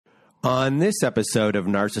On this episode of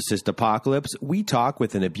Narcissist Apocalypse, we talk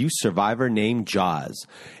with an abuse survivor named Jaws.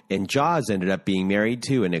 And Jaws ended up being married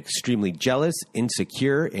to an extremely jealous,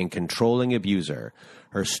 insecure, and controlling abuser.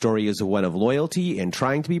 Her story is one of loyalty and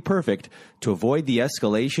trying to be perfect to avoid the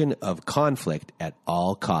escalation of conflict at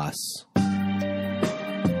all costs.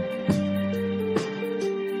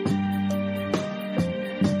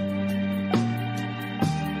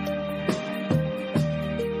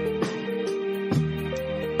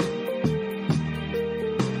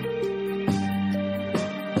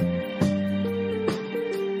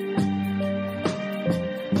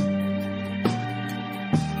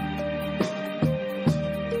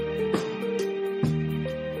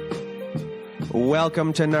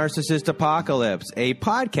 Welcome to Narcissist Apocalypse, a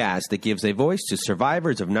podcast that gives a voice to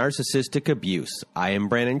survivors of narcissistic abuse. I am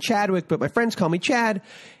Brandon Chadwick, but my friends call me Chad,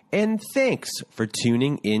 and thanks for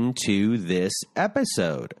tuning into this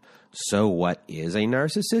episode. So what is a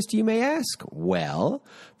narcissist, you may ask? Well,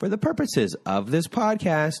 for the purposes of this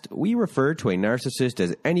podcast, we refer to a narcissist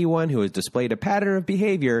as anyone who has displayed a pattern of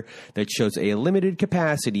behavior that shows a limited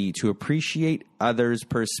capacity to appreciate others'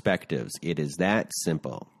 perspectives. It is that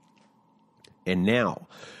simple. And now,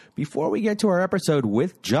 before we get to our episode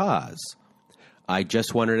with Jaws, I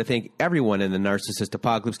just wanted to thank everyone in the Narcissist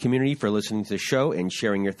Apocalypse community for listening to the show and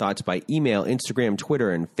sharing your thoughts by email, Instagram,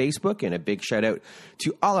 Twitter, and Facebook. And a big shout out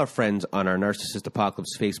to all our friends on our Narcissist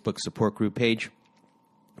Apocalypse Facebook support group page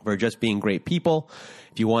for just being great people.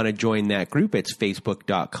 If you want to join that group, it's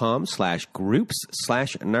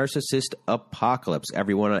facebook.com/groups/narcissistapocalypse.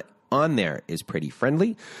 Everyone on there is pretty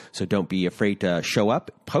friendly, so don't be afraid to show up,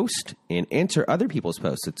 post, and answer other people's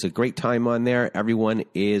posts. It's a great time on there. Everyone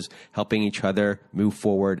is helping each other move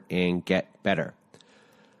forward and get better.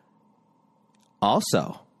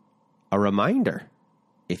 Also, a reminder,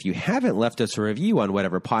 if you haven't left us a review on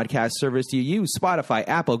whatever podcast service you use, Spotify,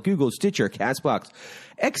 Apple, Google, Stitcher, CastBox,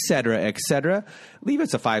 etc., leave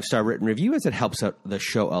us a 5-star written review as it helps out the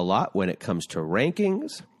show a lot when it comes to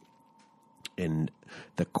rankings. And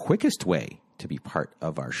the quickest way to be part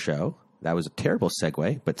of our show, that was a terrible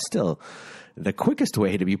segue, but still, the quickest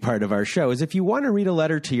way to be part of our show is if you want to read a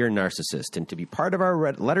letter to your narcissist and to be part of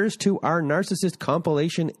our letters to our narcissist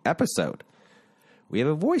compilation episode. We have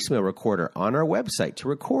a voicemail recorder on our website to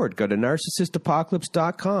record. Go to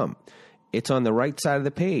narcissistapocalypse.com. It's on the right side of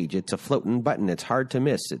the page. It's a floating button. It's hard to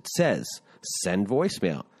miss. It says, send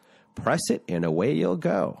voicemail. Press it and away you'll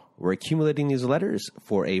go. We're accumulating these letters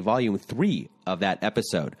for a volume 3 of that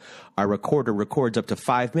episode. Our recorder records up to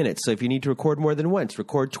 5 minutes. So if you need to record more than once,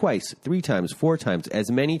 record twice, 3 times, 4 times,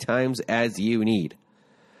 as many times as you need.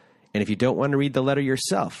 And if you don't want to read the letter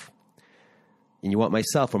yourself, and you want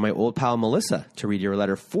myself or my old pal Melissa to read your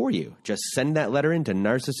letter for you, just send that letter into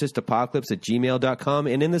narcissistapocalypse@gmail.com,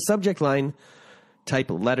 and in the subject line,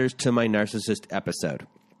 type letters to my narcissist episode.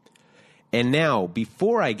 And now,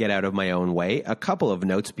 before I get out of my own way, a couple of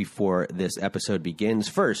notes before this episode begins.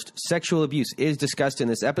 First, sexual abuse is discussed in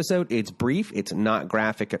this episode. It's brief. It's not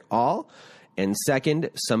graphic at all. And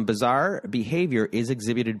second, some bizarre behavior is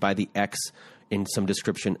exhibited by the ex in some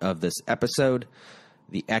description of this episode.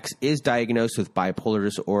 The ex is diagnosed with bipolar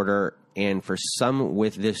disorder, and for some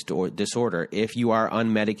with this disorder, if you are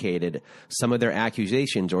unmedicated, some of their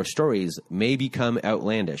accusations or stories may become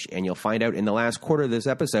outlandish. And you'll find out in the last quarter of this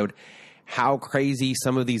episode how crazy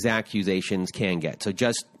some of these accusations can get. So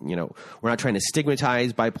just, we're not trying to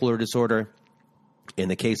stigmatize bipolar disorder. In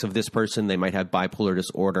the case of this person, they might have bipolar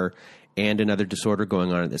disorder and another disorder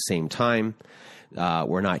going on at the same time.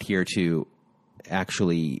 We're not here to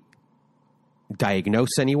actually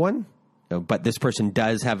diagnose anyone, but this person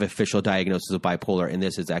does have official diagnosis of bipolar, and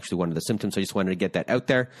this is actually one of the symptoms. So I just wanted to get that out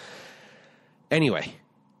there. Anyway,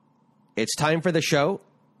 it's time for the show,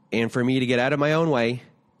 and for me to get out of my own way,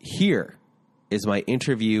 here is my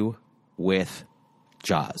interview with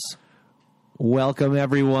Jaws. Welcome,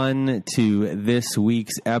 everyone, to this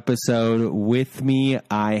week's episode. With me,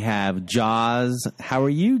 I have Jaws. How are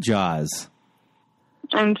you, Jaws?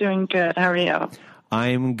 I'm doing good. How are you?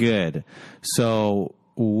 I'm good. So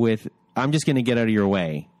I'm just going to get out of your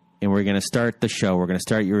way, and we're going to start the show. We're going to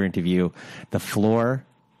start your interview. The floor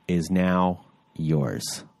is now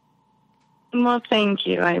yours. Well, thank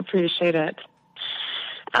you. I appreciate it.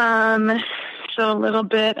 So a little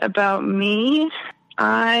bit about me.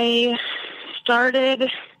 I started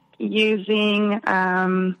using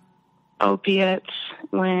opiates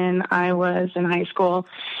when I was in high school,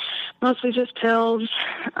 mostly just pills.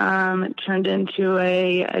 It turned into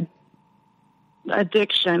a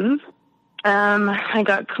addiction. I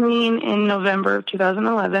got clean in November of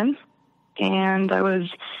 2011, and I was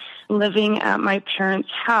living at my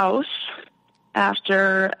parents' house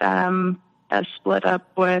after a split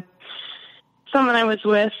up with someone I was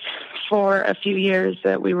with for a few years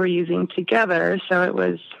that we were using together. So it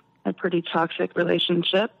was a pretty toxic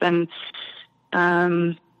relationship. And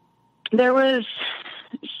there was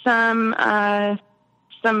some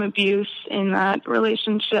abuse in that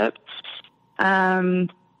relationship. But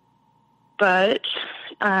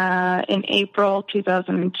in April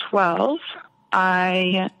 2012,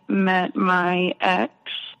 I met my ex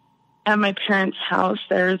at my parents' house.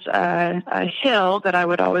 There's a hill that I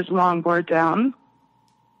would always longboard down,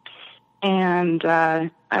 and I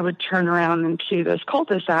would turn around into this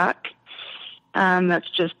cul-de-sac that's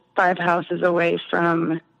just 5 houses away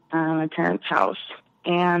from my parents' house.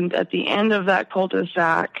 And at the end of that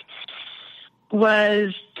cul-de-sac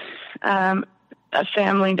was a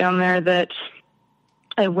family down there that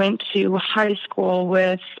I went to high school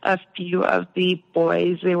with a few of the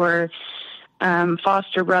boys. They were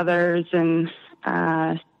foster brothers in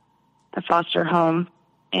a foster home.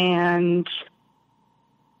 And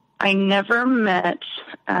I never met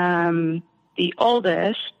the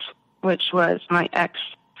oldest, which was my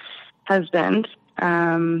ex-husband.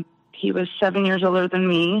 He was 7 years older than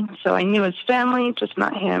me, so I knew his family, just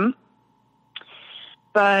not him.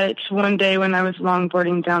 But one day when I was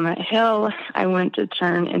longboarding down that hill, I went to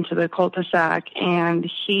turn into the cul-de-sac,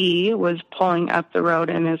 and he was pulling up the road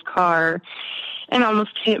in his car and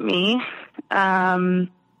almost hit me. The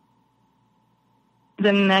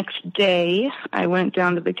next day, I went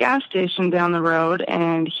down to the gas station down the road,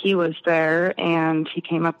 and he was there, and he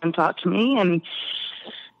came up and talked to me and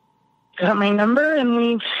got my number,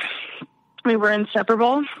 and we were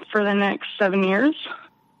inseparable for the next 7 years.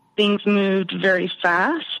 Things moved very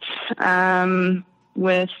fast.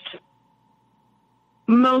 With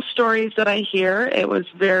most stories that I hear, it was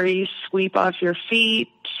very sweep off your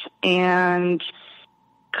feet, and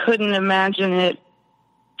couldn't imagine it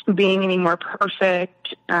being any more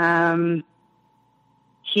perfect.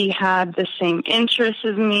 He had the same interests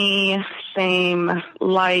as me, same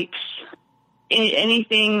likes,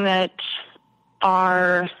 anything that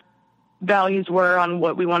our values were on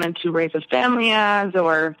what we wanted to raise a family as,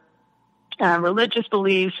 or religious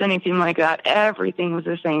beliefs, anything like that. Everything was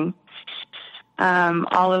the same.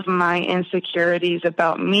 All of my insecurities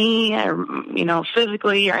about me,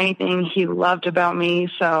 physically or anything he loved about me.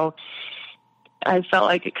 So I felt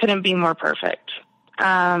like it couldn't be more perfect.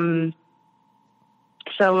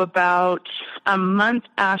 So about a month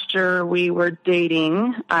after we were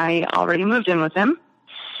dating, I already moved in with him.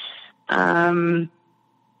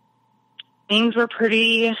 Things were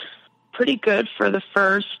pretty good for the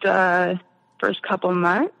first couple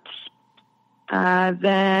months.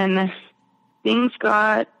 Then things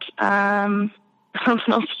got a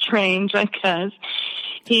little strange, I guess.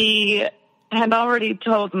 He had already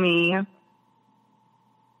told me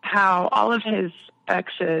how all of his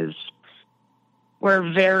exes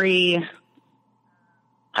were very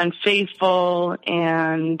unfaithful,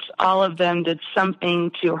 and all of them did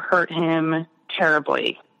something to hurt him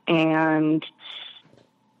terribly. And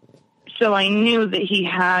so I knew that he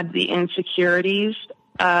had the insecurities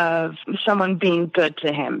of someone being good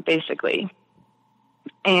to him, basically.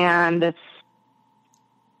 And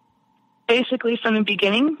basically from the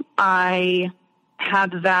beginning, I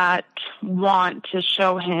had that want to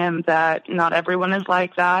show him that not everyone is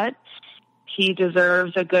like that. He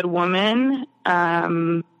deserves a good woman.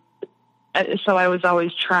 So I was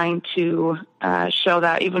always trying to show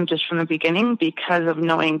that, even just from the beginning, because of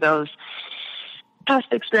knowing those past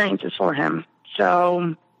experiences for him.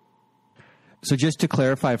 So just to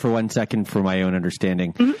clarify for 1 second for my own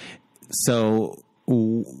understanding. Mm-hmm. So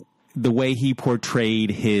the way he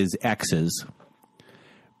portrayed his exes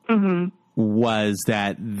mm-hmm. was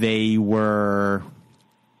that they were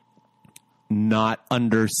not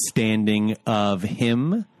understanding of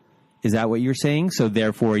him. Is that what you're saying? So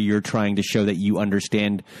therefore you're trying to show that you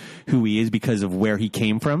understand who he is because of where he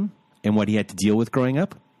came from and what he had to deal with growing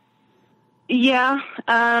up? Yeah.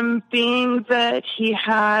 Being that he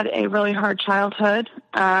had a really hard childhood,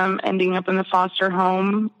 ending up in the foster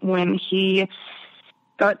home when he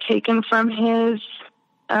got taken from his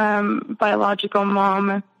biological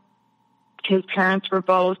mom. His parents were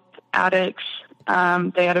both addicts.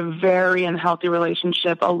 They had a very unhealthy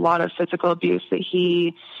relationship, a lot of physical abuse that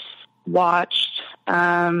he watched.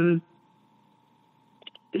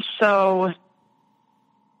 So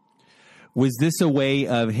was this a way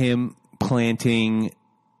of him planting,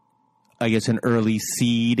 I guess, an early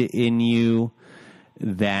seed in you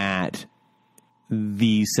that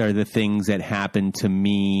these are the things that happened to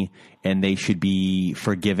me and they should be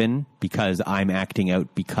forgiven because I'm acting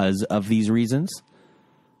out because of these reasons?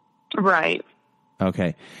 Right.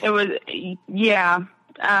 Okay. It was, yeah.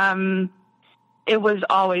 It was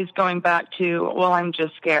always going back to, well, I'm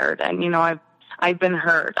just scared. And, I've been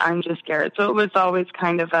hurt. I'm just scared. So it was always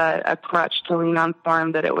kind of a crutch to lean on for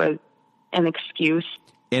him, that it was an excuse.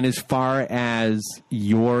 And as far as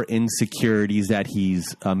your insecurities that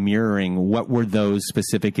he's mirroring, what were those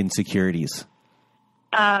specific insecurities?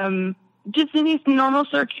 Just any normal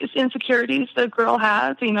insecurities the girl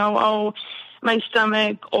has, my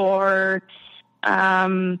stomach, or,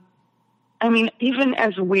 even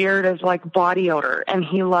as weird as like body odor, and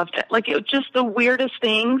he loved it. Like, it was just the weirdest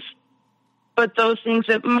things, but those things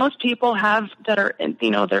that most people have that are,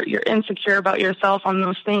 you're insecure about yourself on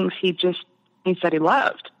those things, he said he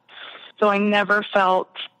loved. So I never felt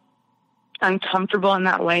uncomfortable in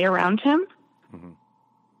that way around him. Mm-hmm.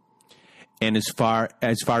 And as far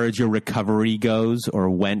as your recovery goes, or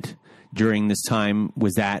went during this time,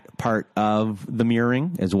 was that part of the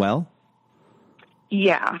mirroring as well?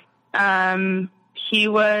 Yeah. He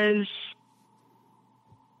was,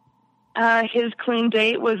 his clean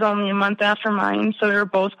date was only a month after mine, so we were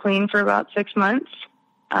both clean for about 6 months.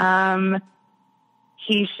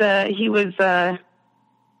 He said he was,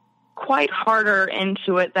 quite harder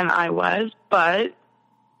into it than I was, but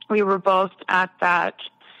we were both at that,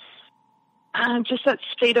 just that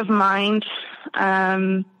state of mind,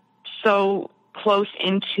 so close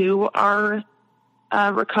into our,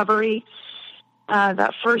 recovery.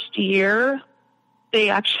 That first year, they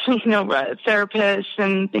actually, therapists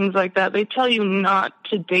and things like that, they tell you not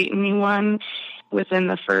to date anyone within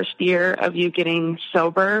the first year of you getting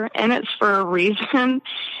sober. And it's for a reason,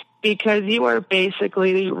 because you are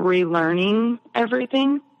basically relearning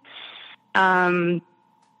everything. So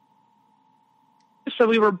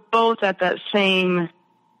we were both at that same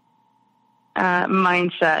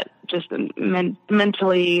mindset, just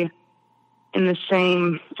mentally in the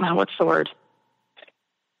same, what's the word?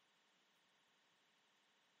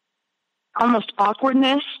 Almost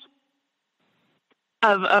awkwardness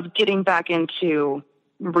of getting back into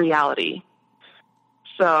reality.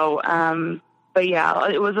 So, but yeah,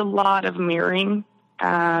 it was a lot of mirroring,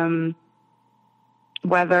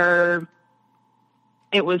 whether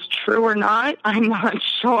it was true or not, I'm not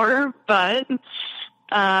sure, but,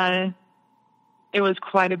 it was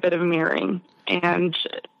quite a bit of mirroring. And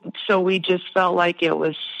so we just felt like it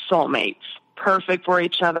was soulmates, perfect for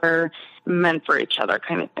each other, meant for each other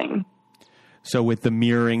kind of thing. So with the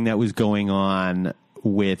mirroring that was going on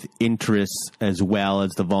with interests as well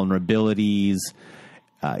as the vulnerabilities,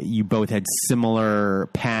 you both had similar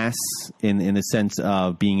pasts in the sense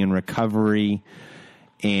of being in recovery,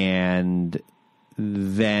 and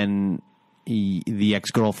then the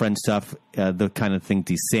ex-girlfriend stuff, the kind of things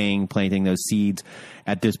he's saying, planting those seeds.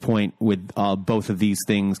 At this point, with both of these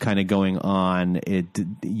things kind of going on,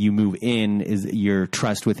 you move in. Is your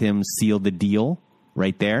trust with him sealed the deal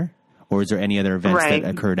right there? Or is there any other events that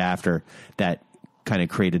occurred after that kind of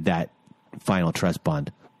created that final trust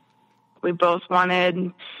bond? We both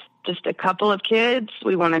wanted just a couple of kids.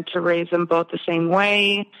 We wanted to raise them both the same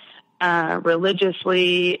way,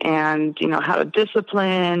 religiously, and, how to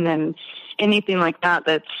discipline and anything like that.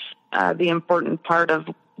 That's the important part of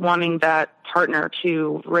wanting that partner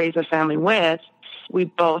to raise a family with. We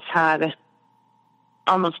both had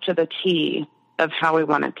almost to the T of how we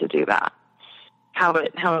wanted to do that. How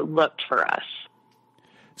it looked for us.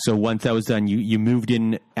 So once that was done, you moved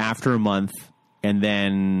in after a month, and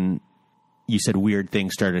then you said weird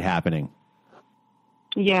things started happening.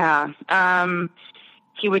 Yeah.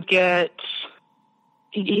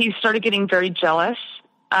 He started getting very jealous.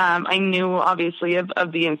 I knew obviously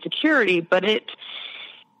of the insecurity, but it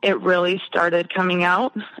really started coming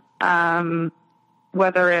out.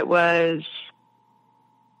 Whether it was,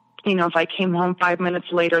 if I came home 5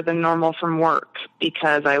 minutes later than normal from work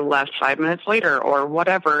because I left 5 minutes later or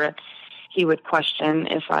whatever, he would question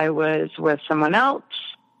if I was with someone else.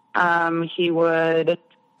 He would,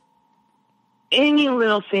 any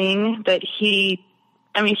little thing that he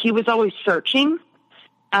was always searching.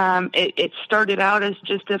 It started out as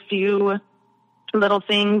just a few little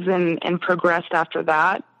things and progressed after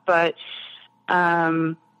that. But,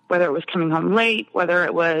 whether it was coming home late, whether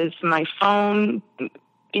it was my phone,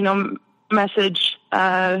 message,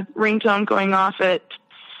 ringtone going off at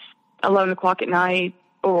 11 o'clock at night,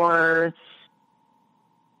 or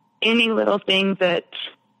any little thing that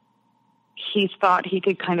he thought he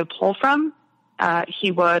could kind of pull from,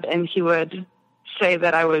 he would say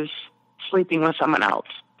that I was sleeping with someone else.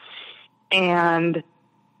 And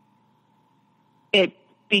it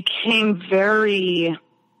became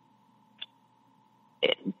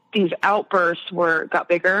these outbursts got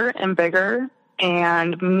bigger and bigger.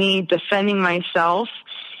 and me defending myself,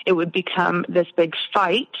 it would become this big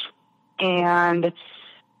fight. And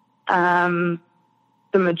the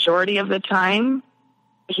majority of the time,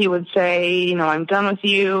 he would say, you know, I'm done with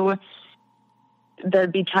you.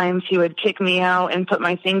 There'd be times he would kick me out and put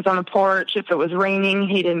my things on the porch. If it was raining,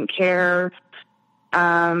 he didn't care.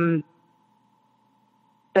 The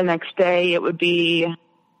next day it would be,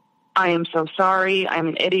 I am so sorry. I'm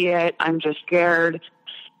an idiot. I'm just scared.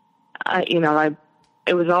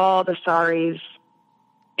 It was all the sorries,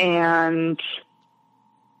 and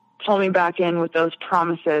pull me back in with those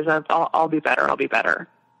promises of I'll be better. I'll be better.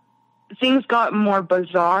 Things got more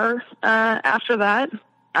bizarre after that.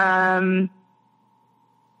 I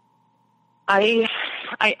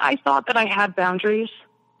thought that I had boundaries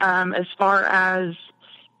as far as,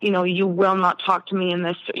 you know, you will not talk to me in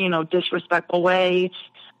this, you know, disrespectful way.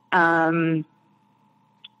 I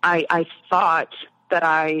thought that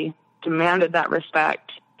I demanded that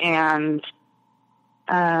respect and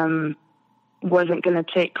wasn't going to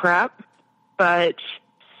take crap. But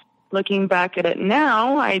looking back at it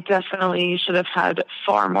now, I definitely should have had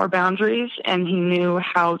far more boundaries, and he knew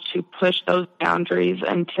how to push those boundaries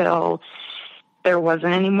until there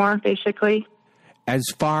wasn't any more, basically. As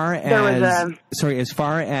far as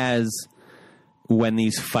when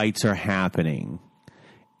these fights are happening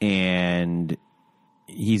and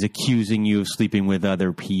he's accusing you of sleeping with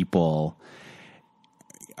other people,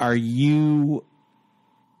 are you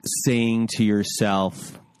saying to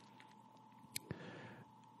yourself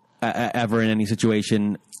ever in any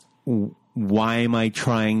situation, why am I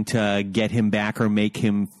trying to get him back or make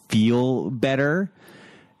him feel better?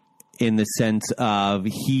 In the sense of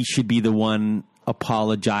he should be the one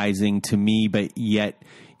apologizing to me, but yet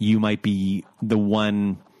you might be the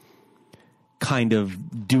one kind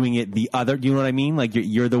of doing it the other, you know what I mean? Like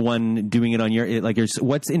you're the one doing it on your, like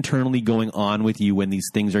what's internally going on with you when these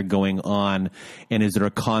things are going on? And is there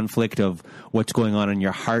a conflict of what's going on in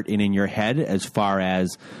your heart and in your head as far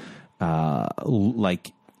as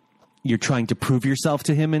like you're trying to prove yourself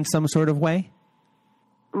to him in some sort of way?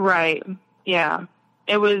 Right. Yeah.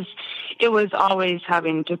 It was always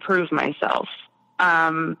having to prove myself.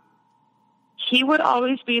 He would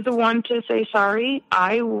always be the one to say sorry.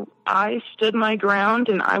 I stood my ground,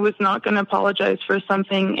 and I was not going to apologize for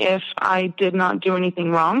something if I did not do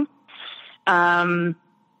anything wrong. It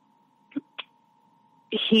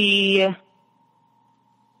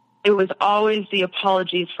was always the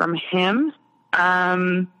apologies from him.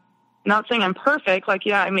 Not saying I'm perfect. Like,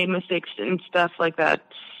 yeah, I made mistakes and stuff like that.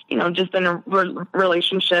 You know, just in a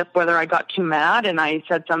relationship, whether I got too mad and I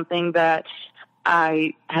said something that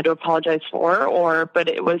I had to apologize for, but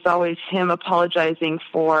it was always him apologizing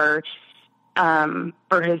for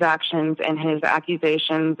his actions and his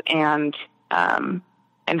accusations and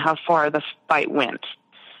how far the fight went.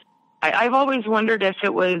 I've always wondered if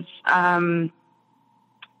it was a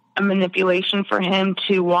manipulation for him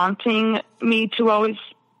to wanting me to always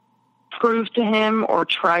prove to him, or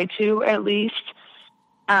try to at least.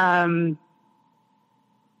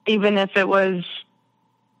 Even if it was,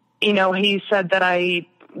 you know, he said that I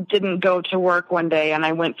didn't go to work one day and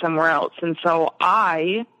I went somewhere else. And so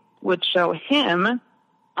I would show him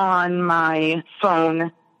on my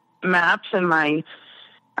phone maps and my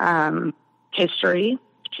history.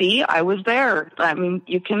 See, I was there. I mean,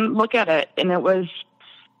 you can look at it. And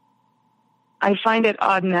I find it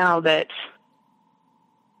odd now that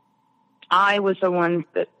I was the one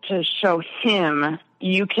to show him,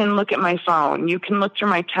 you can look at my phone, you can look through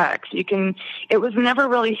my text, it was never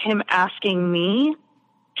really him asking me,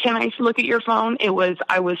 can I look at your phone?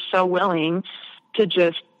 I was so willing to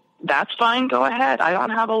just, that's fine, go ahead. I don't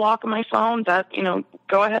have a lock on my phone,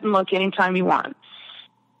 go ahead and look anytime you want.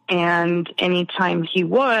 And anytime he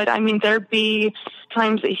would, there'd be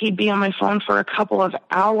times that he'd be on my phone for a couple of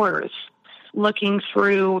hours, looking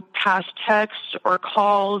through past texts or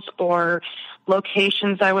calls or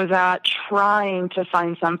locations I was at, trying to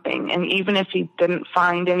find something. And even if he didn't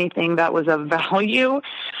find anything that was of value,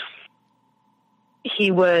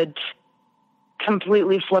 he would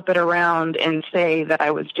completely flip it around and say that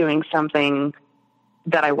I was doing something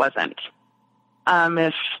that I wasn't.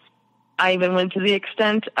 If I even went to the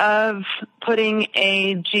extent of putting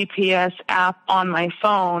a GPS app on my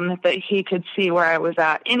phone that he could see where I was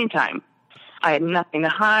at anytime. I had nothing to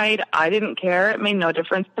hide. I didn't care. It made no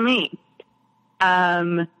difference to me.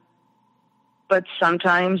 But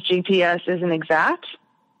sometimes GPS isn't exact.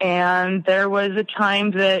 And there was a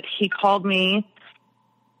time that he called me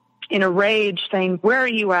in a rage saying, where are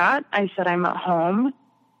you at? I said, I'm at home.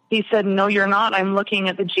 He said, no, you're not. I'm looking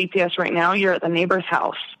at the GPS right now. You're at the neighbor's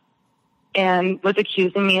house. and was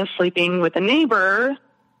accusing me of sleeping with a neighbor,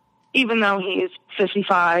 even though he's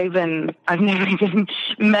 55 and I've never even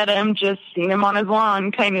met him, just seen him on his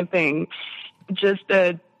lawn kind of thing.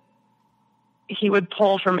 He would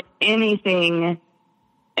pull from anything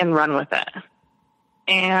and run with it.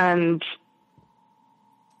 And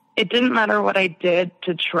it didn't matter what I did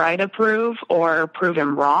to try to prove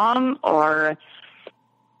him wrong, or,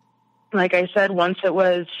 like I said, once it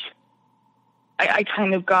was, I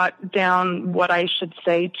kind of got down what I should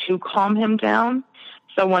say to calm him down.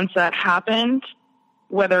 So once that happened,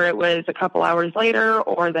 whether it was a couple hours later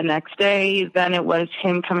or the next day, then it was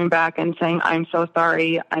him coming back and saying, I'm so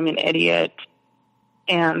sorry, I'm an idiot,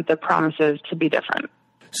 and the promises to be different.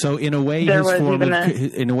 So in a way,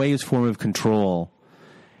 his form of control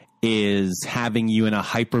is having you in a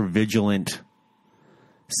hyper-vigilant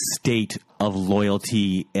state of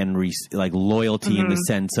loyalty and loyalty in the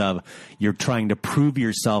sense of you're trying to prove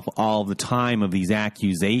yourself all the time of these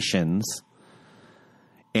accusations,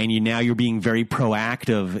 and you're being very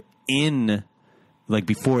proactive in, like,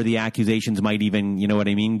 before the accusations might even, you know what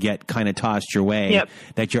I mean, get kind of tossed your way. Yep.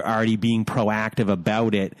 That you're already being proactive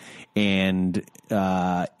about it and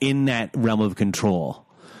in that realm of control.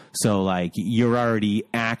 So, like, you're already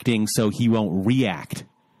acting so he won't react.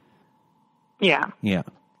 Yeah. Yeah.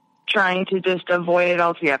 Trying to just avoid it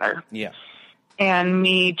altogether. Yeah. And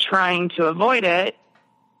me trying to avoid it,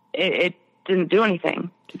 it didn't do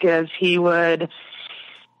anything, because he was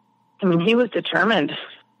determined.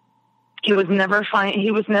 He was never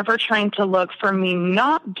trying to look for me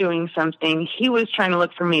not doing something. He was trying to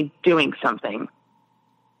look for me doing something.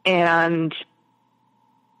 And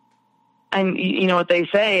you know what they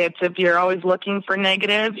say, it's if you're always looking for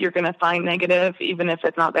negative, you're going to find negative even if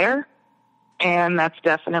it's not there. And that's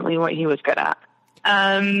definitely what he was good at.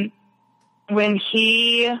 When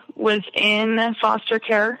he was in foster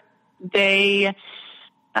care,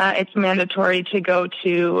 it's mandatory to go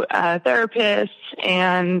to therapists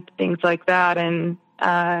and things like that. And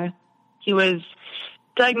he was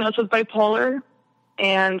diagnosed with bipolar.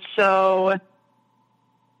 And so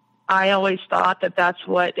I always thought that that's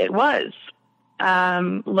what it was.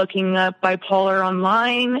 Looking up bipolar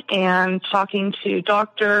online and talking to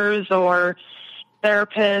doctors or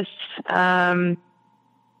therapists,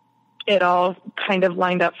 it all kind of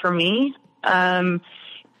lined up for me.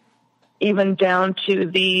 Even down to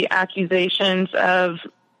the accusations of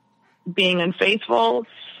being unfaithful,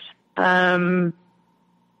 the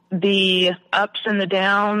ups and the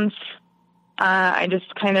downs. I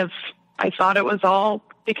thought it was all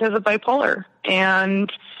because of bipolar.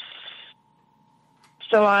 And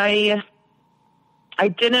so I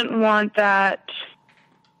didn't want that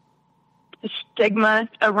stigma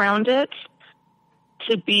around it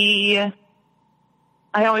to be,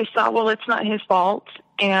 I always thought, well, it's not his fault,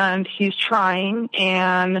 and he's trying.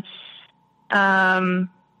 And after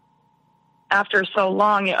so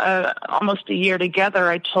long, almost a year together,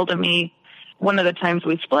 I told him, one of the times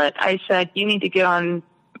we split, I said, you need to get on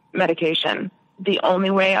medication. The only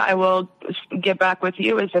way I will get back with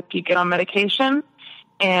you is if you get on medication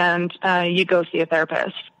and you go see a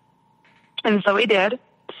therapist. And so he did.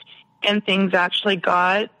 And things actually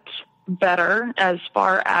got better as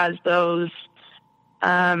far as those,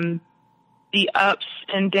 the ups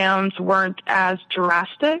and downs weren't as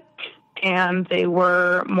drastic, and they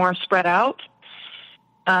were more spread out.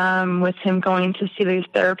 With him going to see these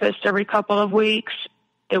therapists every couple of weeks,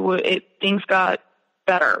 things got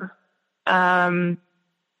better. It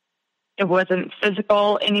wasn't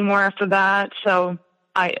physical anymore after that. So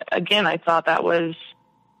I thought that was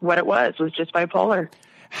what it was just bipolar.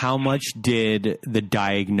 How much did the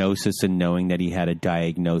diagnosis and knowing that he had a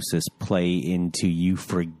diagnosis play into you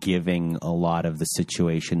forgiving a lot of the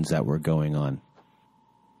situations that were going on?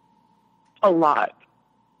 A lot.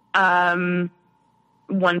 One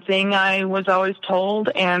thing I was always told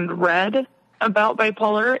and read about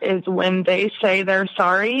bipolar is when they say they're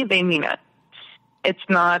sorry, they mean it. It's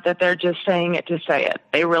not that they're just saying it to say it.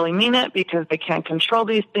 They really mean it because they can't control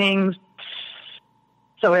these things.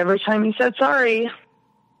 So every time he said sorry,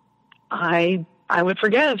 I would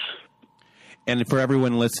forgive. And for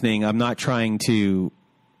everyone listening, I'm not trying to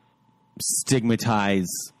stigmatize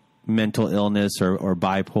mental illness or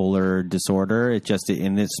bipolar disorder. It's just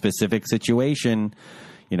in this specific situation,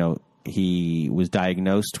 he was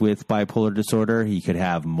diagnosed with bipolar disorder. He could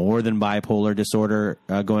have more than bipolar disorder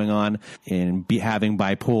going on, and having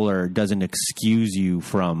bipolar doesn't excuse you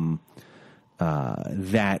from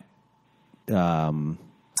that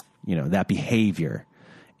behavior.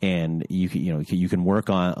 And you can work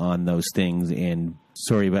on those things. And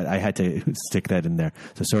sorry, but I had to stick that in there.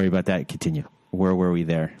 So sorry about that. Continue. Where were we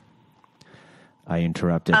there? I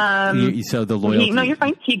interrupted. So the loyalty. No, you're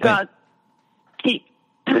fine. He got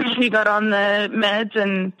on the meds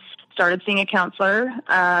and started seeing a counselor.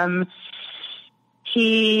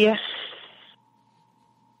 He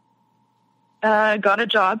got a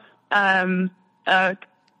job up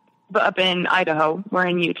in Idaho. We're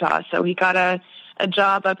in Utah, so he got a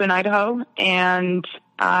job up in Idaho, and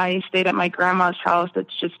I stayed at my grandma's house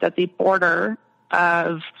that's just at the border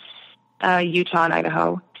of Utah and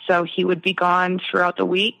Idaho. So he would be gone throughout the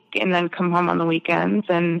week and then come home on the weekends.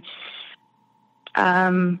 And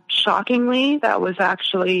shockingly, that was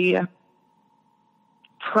actually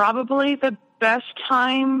probably the best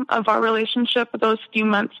time of our relationship, those few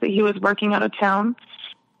months that he was working out of town.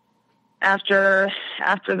 After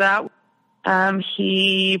that,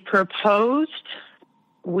 he proposed.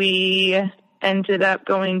 We ended up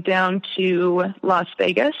going down to Las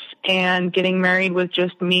Vegas and getting married with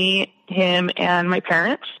just me, him, and my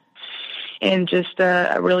parents, in just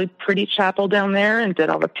a really pretty chapel down there, and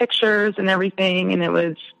did all the pictures and everything. And it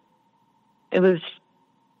was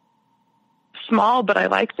small, but I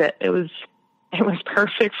liked it. It was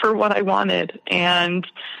perfect for what I wanted. And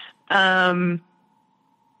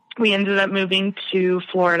we ended up moving to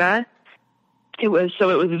Florida. It was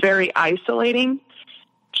very isolating,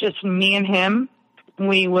 just me and him.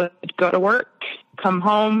 We would go to work, come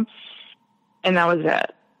home, and that was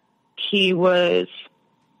it. He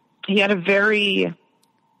had a very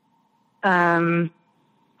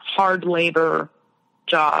hard labor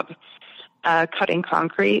job, cutting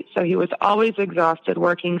concrete. So he was always exhausted,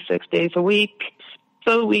 working 6 days a week.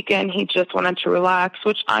 So the weekend, he just wanted to relax,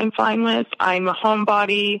 which I'm fine with. I'm a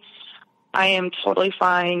homebody. I am totally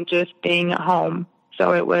fine just being at home.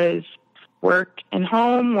 So it was work and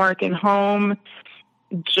home,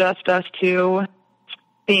 just us two.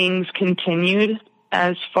 Things continued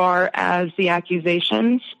as far as the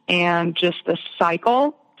accusations and just the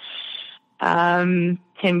cycle. Him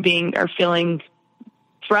feeling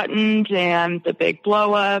threatened, and the big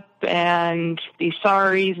blow up, and the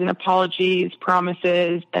sorries and apologies,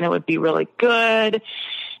 promises. Then it would be really good.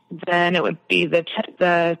 Then it would be the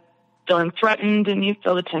feeling threatened, and you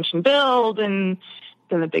feel the tension build, and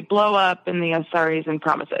then the big blow up, and the sorries and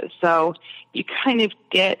promises. So you kind of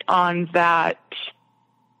get on that,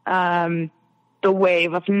 the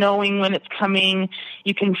wave of knowing when it's coming.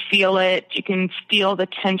 You can feel it. You can feel the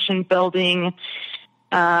tension building.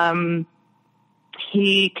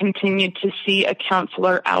 He continued to see a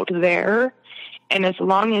counselor out there, and as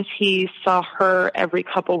long as he saw her every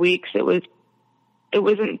couple weeks, it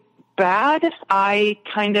wasn't bad.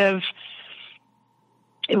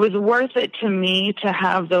 It was worth it to me to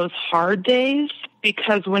have those hard days,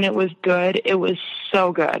 because when it was good, it was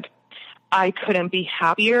so good. I couldn't be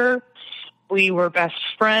happier. We were best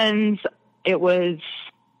friends. It was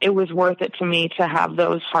worth it to me to have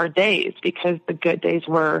those hard days, because the good days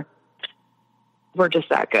were just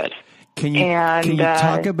that good. Can you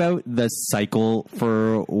talk about the cycle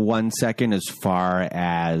for 1 second, as far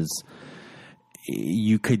as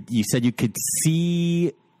you said you could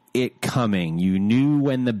see it coming. You knew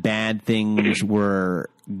when the bad things were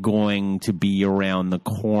going to be around the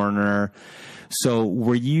corner. So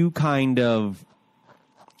were you kind of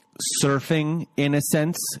surfing in a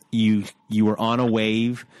sense? You were on a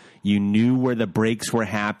wave. You knew where the breaks were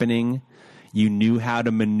happening. You knew how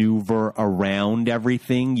to maneuver around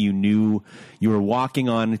everything. You knew you were walking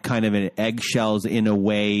on kind of an eggshells in a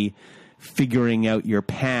way, figuring out your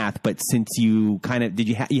path. But since you kind of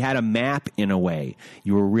you had a map in a way,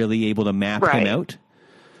 you were really able to map him out.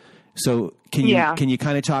 So can you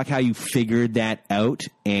kind of talk how you figured that out,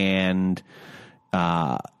 and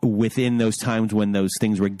within those times when those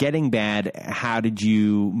things were getting bad, how did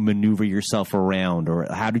you maneuver yourself around, or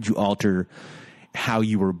how did you alter how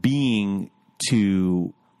you were being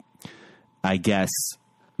to, I guess,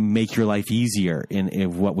 make your life easier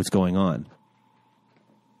in what was going on?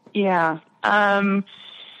 Yeah.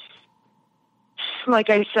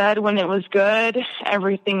 Like I said, when it was good,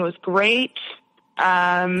 everything was great.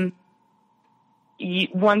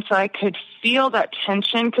 Once I could feel that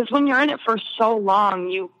tension, because when you're in it for so long,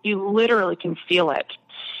 you literally can feel it.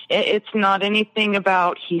 It's not anything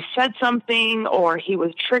about he said something or he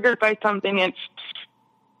was triggered by something.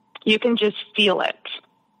 You can just feel it.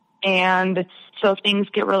 And so things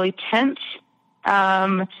get really tense.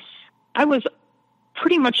 I was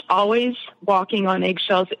pretty much always walking on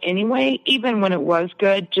eggshells anyway, even when it was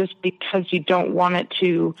good, just because you don't want it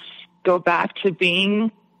to go back to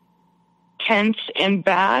being tense and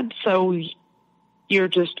bad. So you're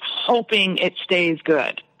just hoping it stays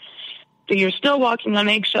good. So you're still walking on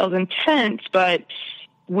eggshells and tense, but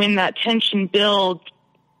when that tension builds,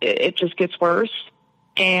 it just gets worse.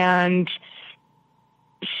 And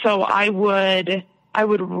so I would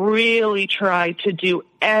really try to do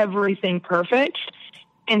everything perfect.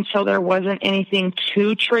 And so there wasn't anything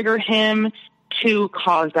to trigger him to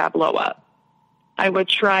cause that blow up. I would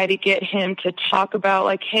try to get him to talk about,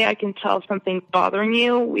 like, hey, I can tell something's bothering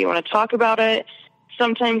you. We want to talk about it.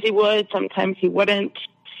 Sometimes he would, sometimes he wouldn't.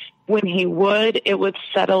 When he would, it would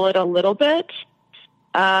settle it a little bit.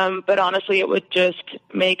 But honestly, it would just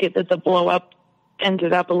make it that the blow up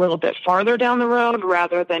ended up a little bit farther down the road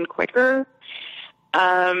rather than quicker.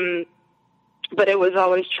 But it was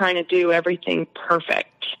always trying to do everything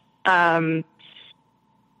perfect.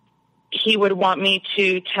 He would want me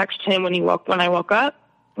to text him when I woke up,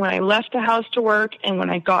 when I left the house to work, and when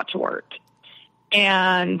I got to work.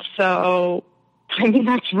 And so, I mean,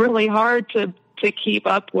 that's really hard to keep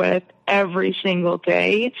up with every single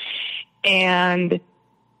day. And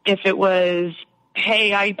if it was,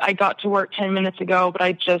 hey, I got to work 10 minutes ago, but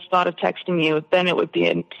I just thought of texting you, then it would be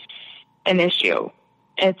an issue.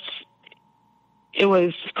 It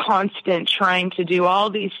was constant trying to do all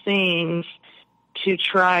these things to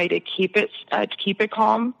try to keep it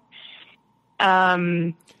calm.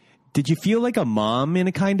 Did you feel like a mom in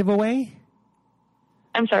a kind of a way?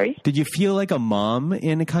 I'm sorry? Did you feel like a mom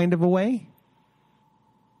in a kind of a way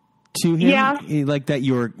to him? Yeah. Like that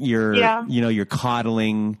you're you're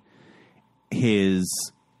coddling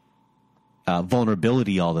his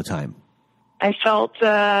vulnerability all the time. I felt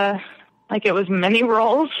like it was many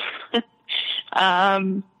roles.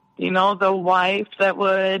 The wife that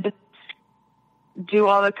would do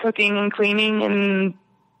all the cooking and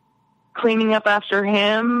cleaning up after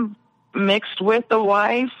him, mixed with the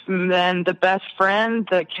wife, and then the best friend,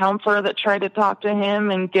 the counselor that tried to talk to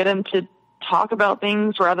him and get him to talk about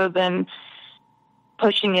things rather than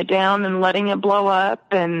pushing it down and letting it blow up.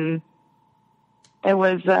 And it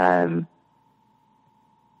was a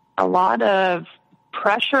lot of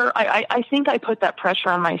pressure. I think I put that pressure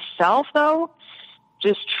on myself, though,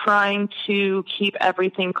 just trying to keep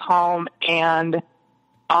everything calm and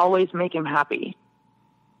always make him happy.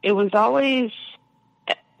 It was always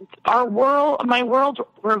my world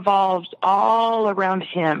revolved all around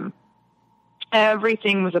him.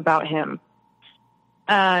 Everything was about him.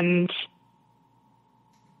 And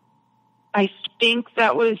I think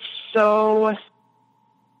that was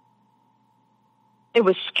it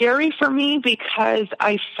was scary for me because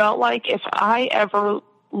I felt like if I ever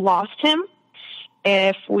lost him,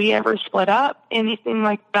 if we ever split up, anything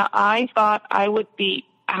like that, I thought I would be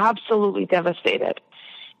absolutely devastated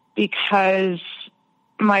because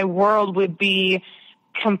my world would be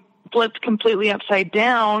flipped completely upside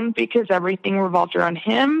down because everything revolved around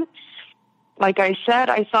him. Like I said,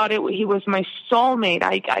 I thought he was my soulmate.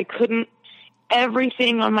 I couldn't,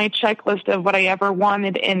 everything on my checklist of what I ever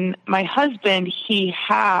wanted in my husband, he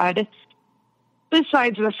had,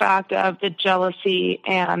 besides the fact of the jealousy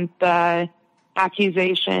and the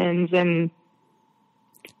accusations and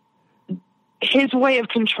his way of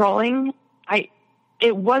controlling.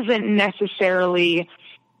 It wasn't necessarily,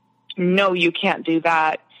 no, you can't do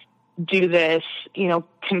that, do this,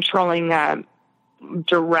 controlling that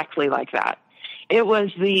directly like that. It was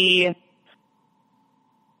the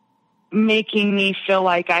making me feel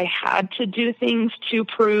like I had to do things to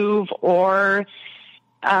prove, or,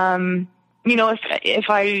 if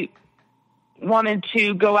I wanted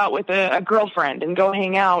to go out with a girlfriend and go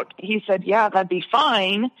hang out, he said, yeah, that'd be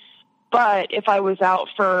fine. But if I was out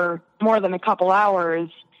for more than a couple hours,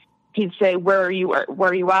 he'd say, where are you at?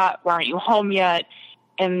 Why aren't you home yet?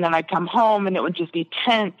 And then I'd come home and it would just be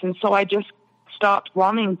tense. And so I just stopped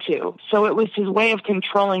wanting to. So it was his way of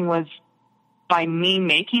controlling was by me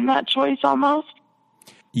making that choice almost.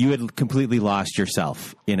 You had completely lost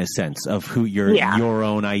yourself in a sense of who your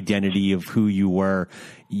own identity of who you were.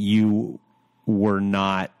 You were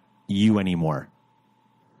not you anymore.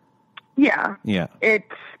 Yeah. Yeah.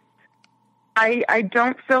 I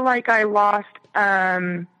don't feel like I lost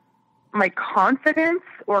my confidence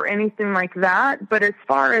or anything like that. But as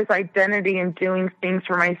far as identity and doing things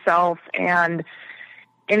for myself and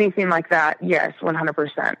anything like that, yes,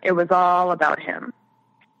 100%. It was all about him.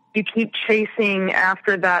 You keep chasing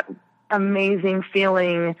after that amazing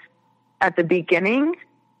feeling at the beginning,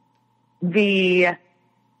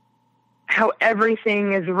 how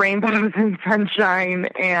everything is rainbows and sunshine,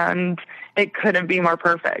 and it couldn't be more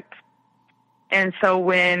perfect. And so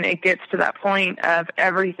when it gets to that point of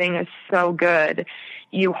everything is so good,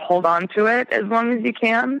 you hold on to it as long as you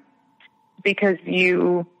can because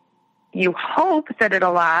you hope that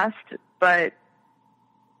it'll last, but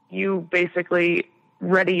you basically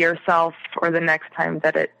ready yourself for the next time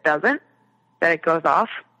that it doesn't, that it goes off.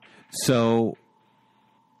 So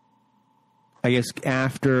I guess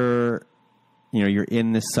after, you're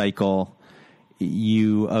in this cycle,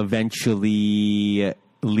 you eventually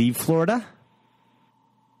leave Florida?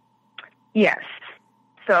 Yes.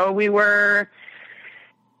 So we were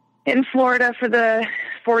in Florida for the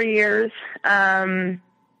 4 years. Like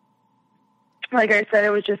I said,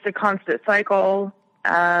 it was just a constant cycle.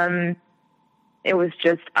 It was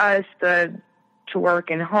just us, to work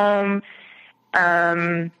and home.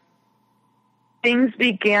 Things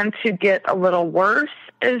began to get a little worse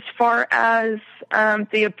as far as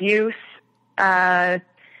the abuse. I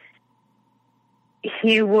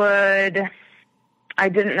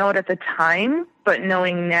didn't know it at the time, but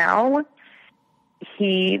knowing now,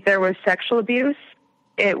 there was sexual abuse.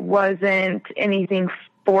 It wasn't anything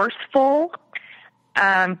forceful,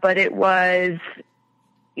 but it was,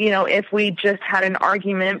 if we just had an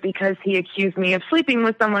argument because he accused me of sleeping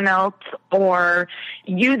with someone else or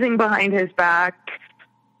using behind his back,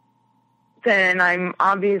 then I'm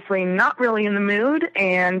obviously not really in the mood.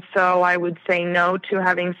 And so I would say no to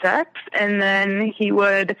having sex. And then he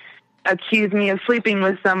would accuse me of sleeping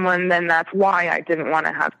with someone. Then that's why I didn't want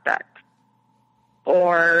to have sex.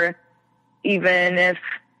 Or even if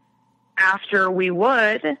after we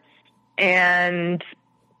would, and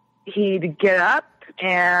he'd get up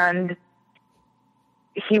and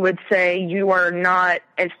he would say, "You are not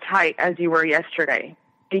as tight as you were yesterday,"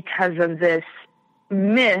 because of this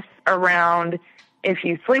myth around if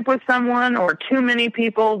you sleep with someone or too many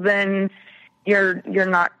people, then you're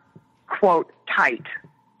not, quote, tight,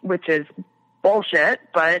 which is bullshit.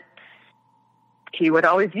 But he would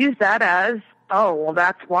always use that as, oh, well,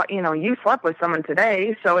 that's what, you slept with someone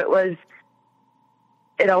today. So it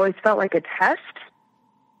always felt like a test,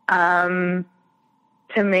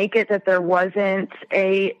 to make it that there wasn't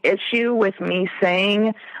a issue with me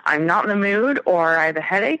saying I'm not in the mood or I have a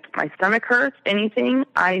headache, my stomach hurts, anything.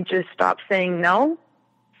 I just stopped saying no.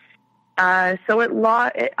 So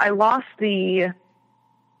I lost the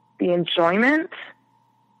enjoyment,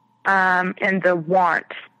 and the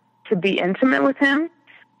want to be intimate with him,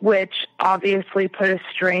 which obviously put a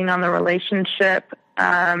strain on the relationship.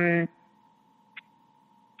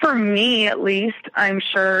 For me, at least, I'm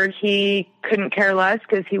sure he couldn't care less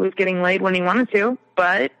because he was getting laid when he wanted to.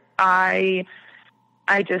 But I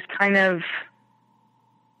just kind of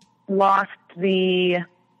lost the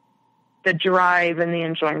drive and the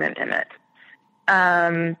enjoyment in it.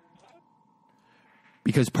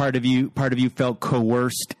 Because part of you felt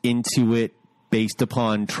coerced into it based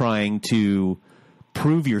upon trying to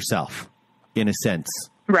prove yourself, in a sense.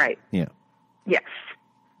 Right. Yeah. Yes.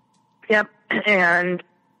 Yep. And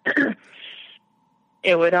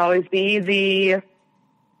it would always be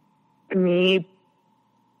me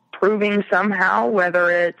proving somehow, whether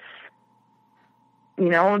it's,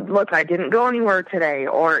 look, I didn't go anywhere today,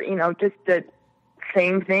 or, just the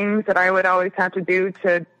same things that I would always have to do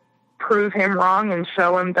to prove him wrong and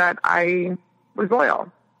show him that I was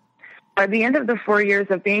loyal. By the end of the 4 years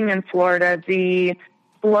of being in Florida, the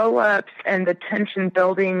blow-ups and the tension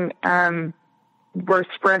building were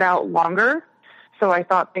spread out longer. So I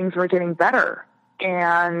thought things were getting better.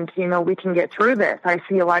 And, we can get through this. I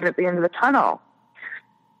see a light at the end of the tunnel.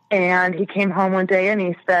 And he came home one day and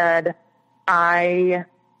he said, I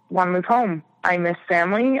want to move home. I miss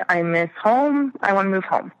family. I miss home. I want to move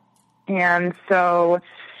home. And so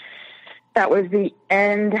that was the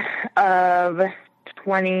end of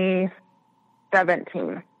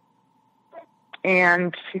 2017.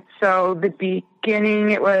 And so the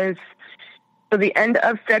end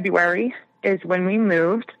of February is when we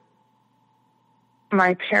moved.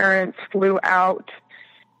 My parents flew out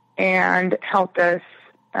and helped us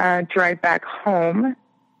drive back home.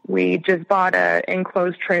 We just bought an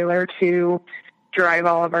enclosed trailer to drive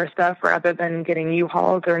all of our stuff rather than getting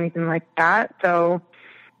U-Hauls or anything like that. So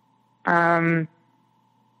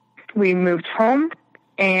we moved home,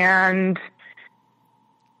 and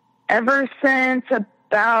ever since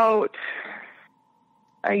about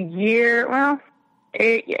a year,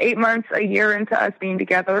 8 months, a year into us being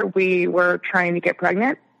together, we were trying to get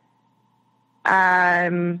pregnant.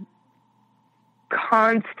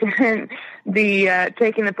 Constant,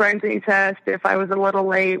 taking the pregnancy test if I was a little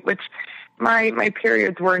late, which my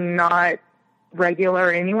periods were not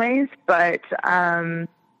regular anyways, but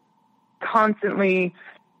constantly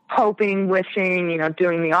hoping, wishing,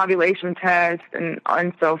 doing the ovulation test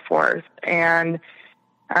and so forth. And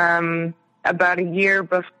about a year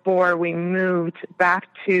before we moved back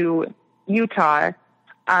to Utah,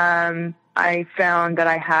 I found that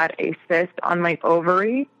I had a cyst on my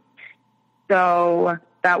ovary. So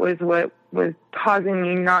that was what was causing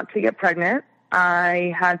me not to get pregnant.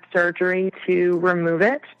 I had surgery to remove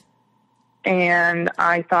it. And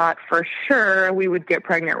I thought for sure we would get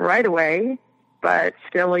pregnant right away. But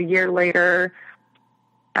still a year later,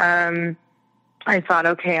 I thought,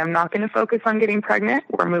 okay, I'm not going to focus on getting pregnant.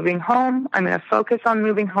 We're moving home. I'm going to focus on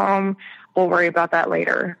moving home. We'll worry about that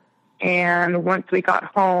later. And once we got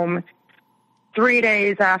home, 3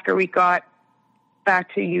 days after we got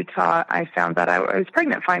back to Utah, I found that I was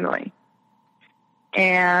pregnant finally.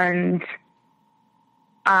 And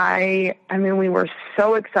I mean, we were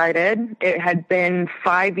so excited. It had been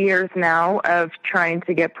 5 years now of trying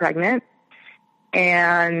to get pregnant,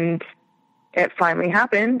 and it finally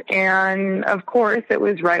happened. And of course, it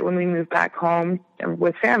was right when we moved back home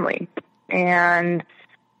with family. And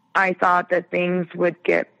I thought that things would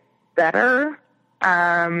get better.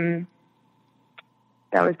 That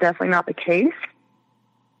was definitely not the case.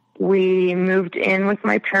 We moved in with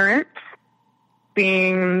my parents.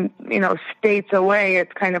 Being, states away,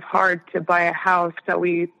 it's kind of hard to buy a house. So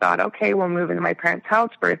we thought, okay, we'll move into my parents'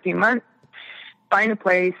 house for a few months, find a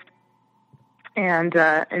place, and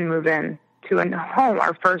move in to a home,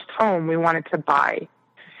 our first home we wanted to buy.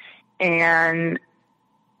 And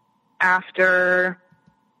after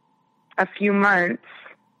a few months,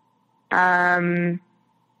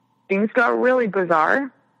 things got really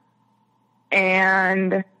bizarre.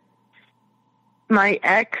 And my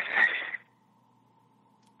ex,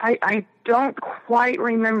 I don't quite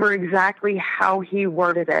remember exactly how he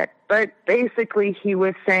worded it, but basically he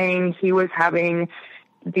was saying he was having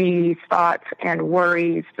these thoughts and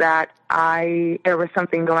worries that there was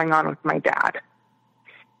something going on with my dad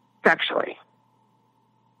sexually.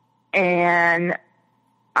 And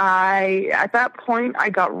at that point, I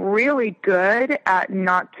got really good at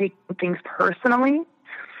not taking things personally.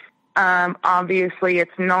 Obviously it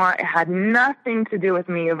had nothing to do with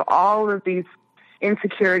me. Of all of these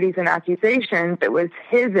insecurities and accusations, it was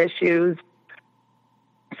his issues.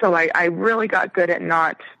 So I really got good at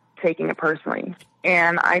not taking it personally.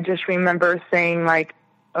 And I just remember saying, like,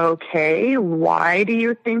 okay, why do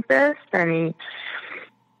you think this? And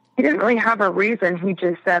he didn't really have a reason. He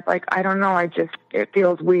just said, like, I don't know, it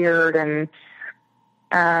feels weird, and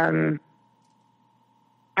I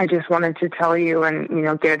just wanted to tell you and,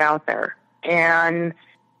 get it out there. And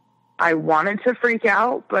I wanted to freak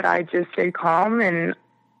out, but I just stayed calm, and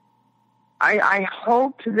I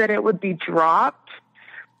hoped that it would be dropped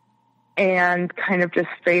and kind of just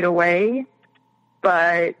fade away,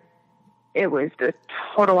 but it was the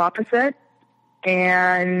total opposite.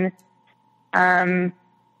 And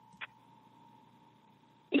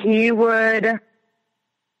he would,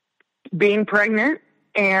 being pregnant,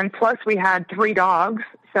 and plus we had 3 dogs,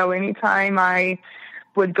 so anytime I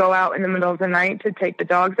would go out in the middle of the night to take the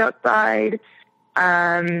dogs outside,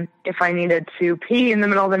 if I needed to pee in the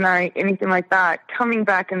middle of the night, anything like that, coming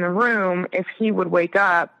back in the room, if he would wake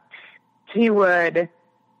up, he would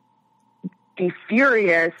be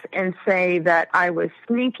furious and say that I was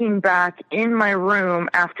sneaking back in my room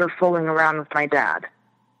after fooling around with my dad.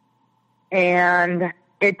 And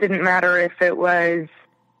it didn't matter if it was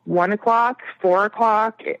 1 o'clock, 4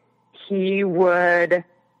 o'clock, it'd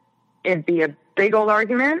be a big old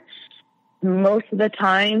argument. Most of the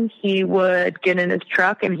time, he would get in his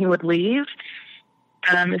truck and he would leave.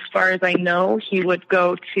 As far as I know, he would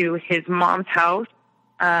go to his mom's house,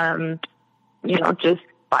 just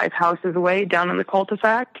 5 houses away down in the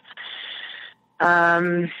cul-de-sac.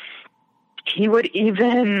 He would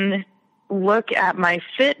even look at my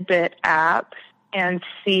Fitbit app and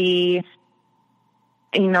see,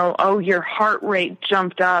 your heart rate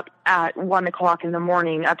jumped up at 1 o'clock in the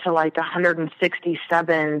morning up to like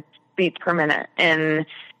 167 beats per minute. And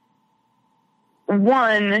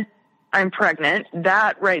 1, I'm pregnant.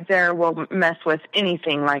 That right there will mess with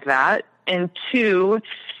anything like that. And 2,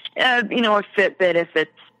 a Fitbit, if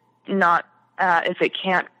it's not, if it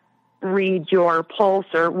can't read your pulse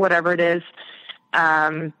or whatever it is,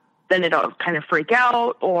 then it'll kind of freak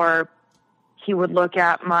out. Or he would look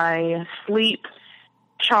at my sleep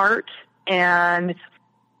chart and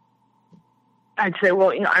I'd say,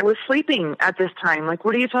 well, I was sleeping at this time. Like,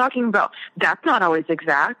 what are you talking about? That's not always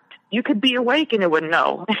exact. You could be awake and it would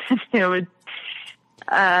know. It would,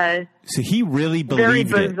 so he really believed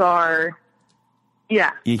it. Very bizarre.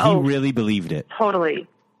 Yeah. He really believed it. Totally.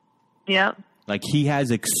 Yeah. Like, he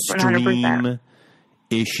has extreme 100%.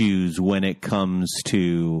 issues when it comes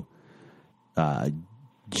to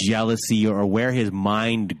jealousy or where his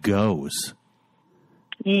mind goes.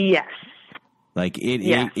 Yes. Like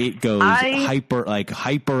it goes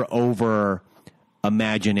hyper over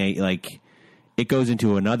imaginate. Like, it goes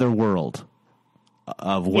into another world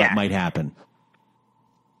of what might happen.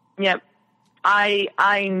 Yep.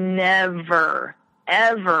 I never,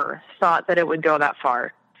 ever thought that it would go that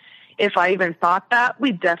far. If I even thought that,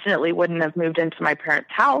 we definitely wouldn't have moved into my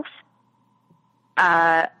parents' house.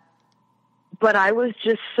 But I was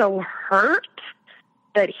just so hurt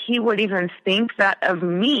that he would even think that of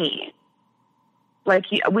me. Like,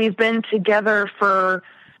 we've been together for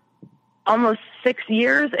almost 6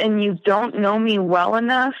 years, and you don't know me well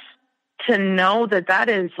enough to know that that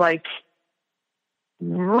is, like,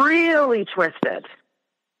 really twisted.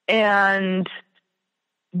 And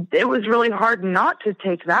it was really hard not to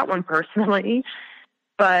take that one personally,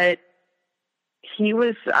 but he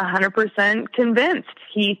was 100% convinced.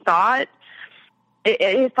 He thought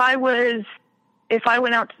if I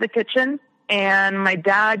went out to the kitchen and my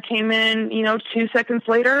dad came in, 2 seconds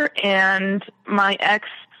later, and my ex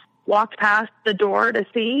walked past the door to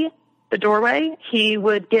see the doorway, he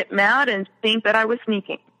would get mad and think that I was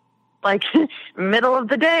sneaking, like middle of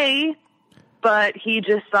the day. But he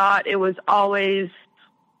just thought it was always,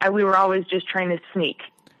 we were always just trying to sneak.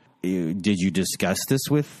 Did you discuss this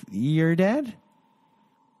with your dad?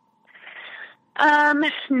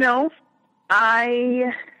 No.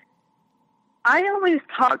 I always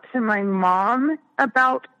talked to my mom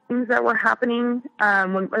about things that were happening,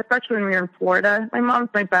 especially when we were in Florida. My mom's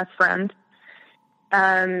my best friend.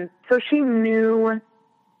 So she knew,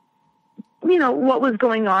 what was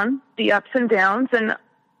going on, the ups and downs. And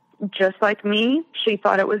just like me, she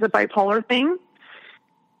thought it was a bipolar thing.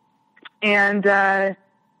 And I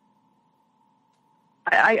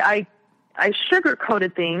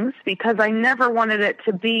sugar-coated things because I never wanted it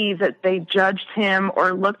to be that they judged him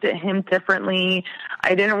or looked at him differently.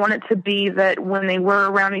 I didn't want it to be that when they were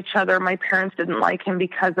around each other, my parents didn't like him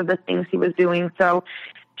because of the things he was doing. So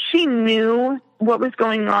she knew what was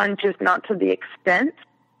going on, just not to the extent.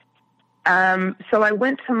 So I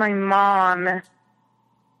went to my mom.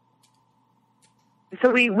 So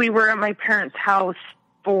we were at my parents' house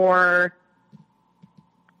for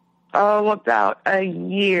about a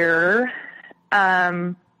year.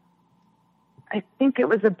 I think it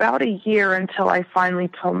was about a year until I finally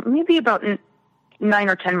told, maybe about 9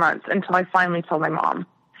 or 10 months until I finally told my mom.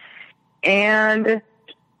 And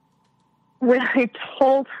when I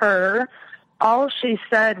told her, all she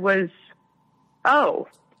said was, "Oh."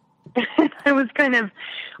 I was kind of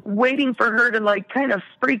waiting for her to kind of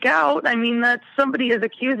freak out. I mean, that somebody is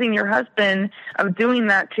accusing your husband of doing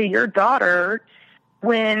that to your daughter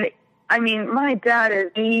when, my dad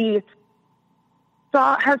has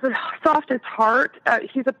the softest heart.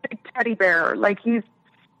 He's a big teddy bear.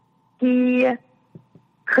 He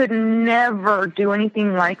could never do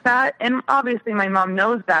anything like that. And obviously my mom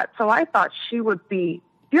knows that. So I thought she would be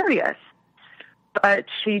furious, but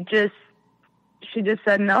she just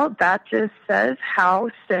said, "No, that just says how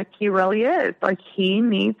sick he really is. He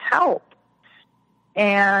needs help."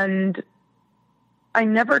 And I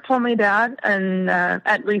never told my dad, and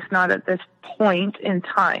at least not at this point in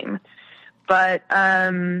time. But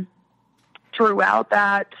throughout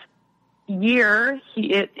that year,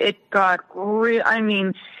 it got real.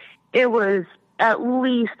 It was at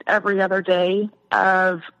least every other day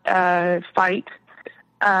of a fight.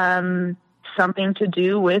 Something to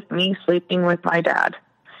do with me sleeping with my dad.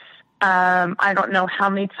 I don't know how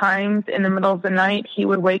many times in the middle of the night he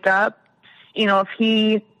would wake up.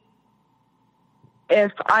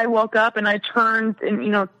 If I woke up and I turned and,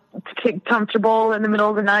 to get comfortable in the middle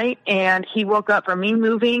of the night, and he woke up from me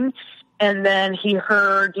moving, and then he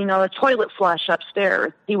heard, a toilet flush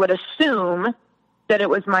upstairs, he would assume that it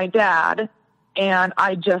was my dad, and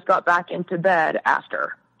I just got back into bed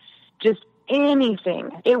after. Just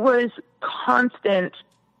anything. It was constant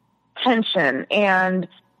tension, and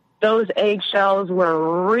those eggshells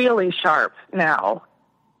were really sharp now.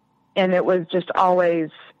 And it was just always,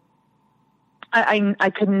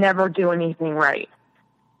 I could never do anything right.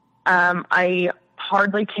 I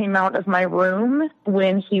hardly came out of my room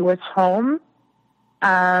when he was home.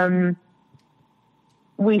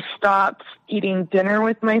 We stopped eating dinner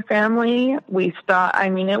with my family. We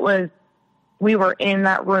were in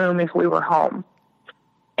that room if we were home.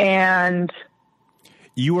 And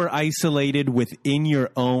you were isolated within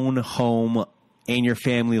your own home, and your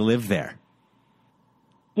family lived there.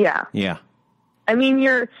 Yeah. Yeah.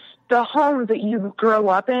 The home that you grow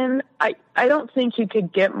up in, I don't think you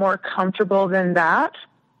could get more comfortable than that.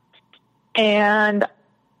 And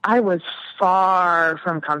I was far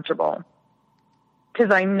from comfortable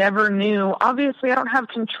because I never knew. Obviously, I don't have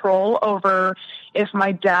control over if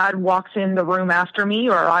my dad walks in the room after me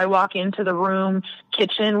or I walk into the room,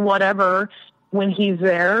 kitchen, whatever, when he's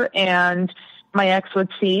there and my ex would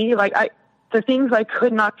see. The things I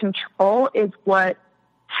could not control is what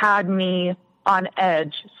had me on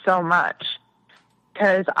edge so much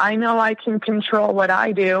because I know I can control what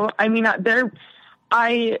I do. I mean,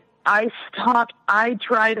 I stopped. I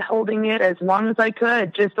tried holding it as long as I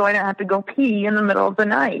could just so I didn't have to go pee in the middle of the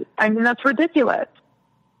night. I mean, that's ridiculous.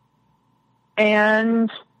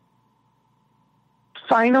 And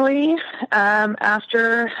finally,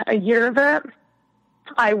 after a year of it,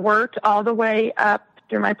 I worked all the way up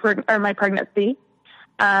through my pregnancy.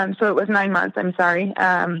 So it was 9 months, I'm sorry,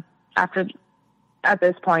 at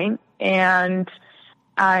this point. And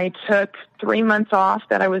I took 3 months off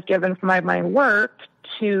that I was given from my work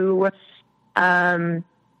to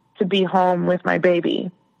be home with my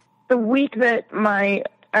baby. The week that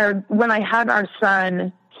when I had our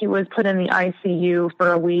son, he was put in the ICU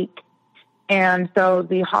for a week. And so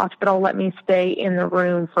the hospital let me stay in the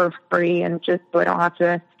room for free and just so I don't have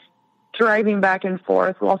to driving back and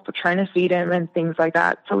forth while also trying to feed him and things like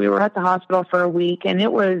that. So we were at the hospital for a week, and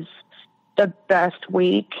it was the best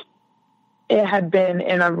week it had been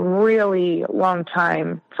in a really long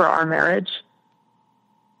time for our marriage.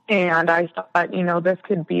 And I thought, this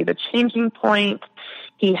could be the changing point.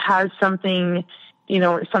 He has something,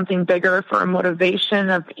 something bigger for a motivation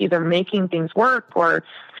of either making things work or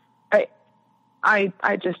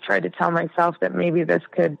I just tried to tell myself that maybe this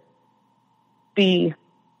could be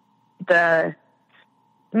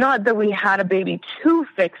not that we had a baby to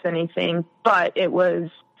fix anything, but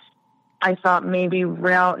I thought maybe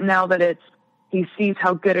now that he sees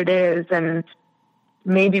how good it is and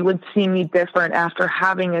maybe would see me different after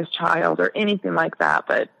having his child or anything like that.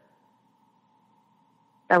 But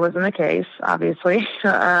that wasn't the case, obviously.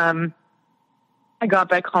 I got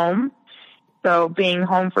back home. So being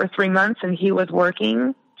home for 3 months and he was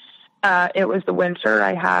working, it was the winter.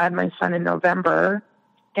 I had my son in November,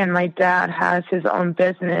 and my dad has his own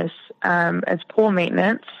business as pool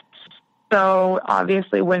maintenance. So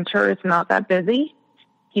obviously winter is not that busy.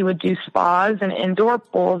 He would do spas and indoor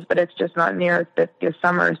pools, but it's just not near as busy as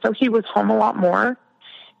summer. So he was home a lot more,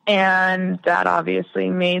 and that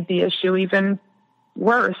obviously made the issue even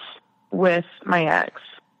worse with my ex.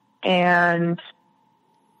 And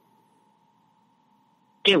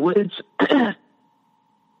it was,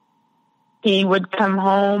 he would come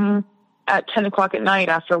home at 10 o'clock at night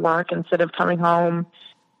after work instead of coming home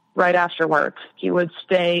right after work. He would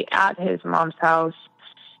stay at his mom's house.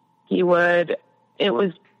 It was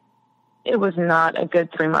not a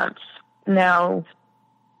good 3 months. Now,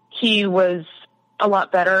 he was a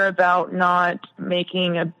lot better about not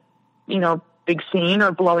making a, big scene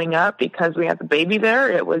or blowing up because we had the baby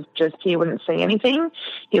there. It was just, he wouldn't say anything.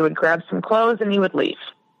 He would grab some clothes and he would leave.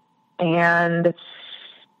 And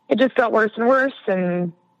it just got worse and worse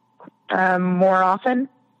and more often.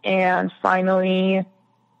 And finally,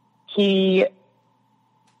 he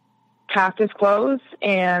packed his clothes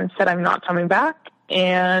and said, "I'm not coming back."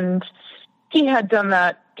 And he had done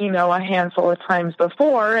that, a handful of times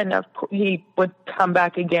before. And he would come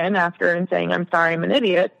back again after and saying, "I'm sorry, I'm an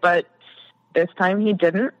idiot." But this time he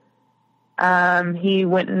didn't. He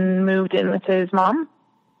went and moved in with his mom.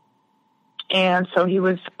 And so he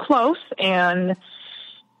was close. And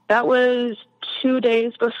that was 2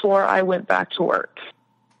 days before I went back to work.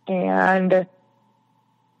 And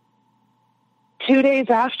 2 days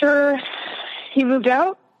after he moved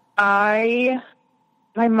out, my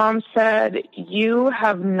mom said, "You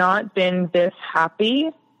have not been this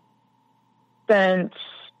happy since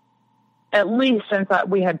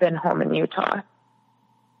we had been home in Utah."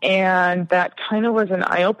 And that kind of was an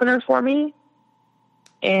eye-opener for me.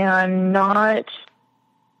 And not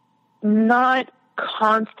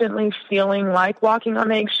constantly feeling like walking on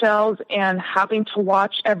eggshells and having to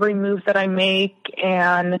watch every move that I make.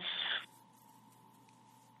 And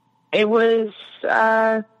it was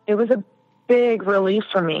a big relief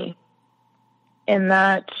for me. And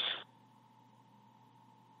that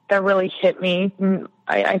really hit me.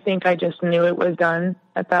 I think I just knew it was done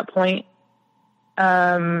at that point.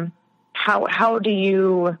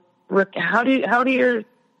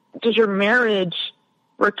 Does your marriage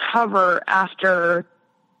recover after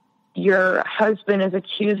your husband is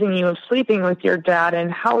accusing you of sleeping with your dad,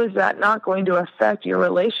 and how is that not going to affect your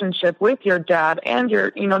relationship with your dad and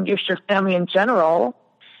your family in general?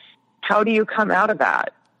 How do you come out of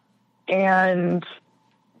that? And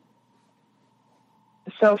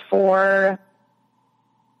so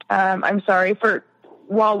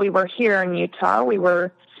while we were here in Utah,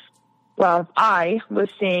 I was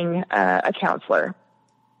seeing a counselor.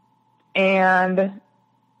 And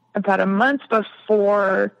about a month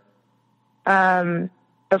before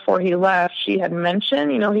he left, she had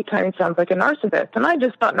mentioned, he kind of sounds like a narcissist. And I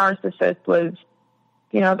just thought narcissist was,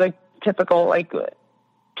 the typical,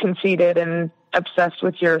 conceited and obsessed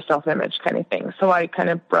with your self-image kind of thing. So I kind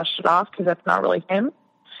of brushed it off because that's not really him.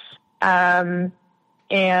 And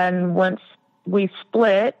once we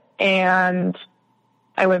split and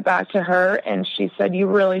I went back to her and she said, you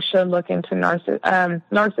really should look into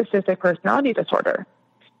narcissistic personality disorder.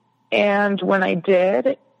 And when I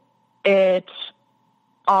did, it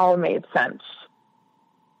all made sense.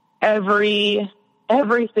 Everything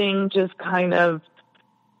just kind of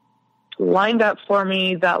lined up for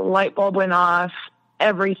me. That light bulb went off.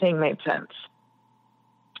 Everything made sense.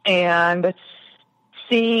 And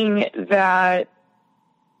seeing that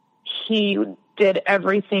he did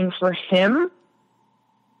everything for him,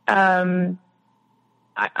 I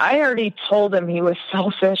already told him he was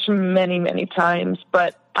selfish many, many times,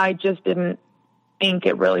 but I just didn't think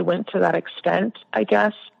it really went to that extent, I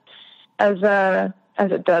guess, as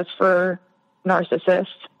it does for narcissists.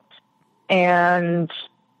 And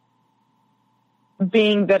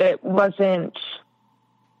being that it wasn't,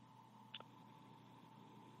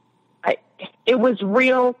 it was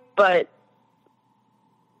real, but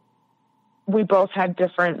we both had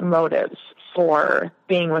different motives for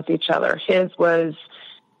being with each other. His was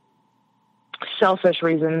selfish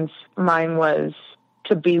reasons. Mine was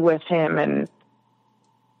to be with him, and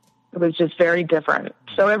it was just very different.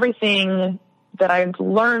 So everything that I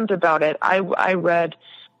learned about it, I read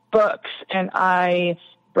books and I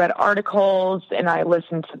read articles and I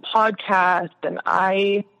listened to podcasts and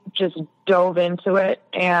I just dove into it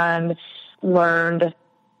and learned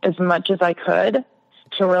as much as I could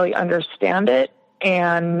to really understand it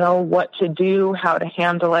and know what to do, how to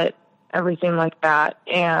handle it, everything like that.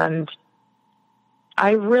 And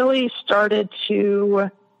I really started to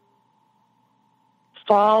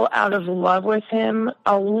fall out of love with him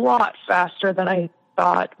a lot faster than I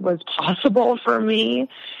thought was possible for me.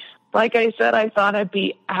 Like I said, I thought I'd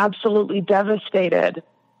be absolutely devastated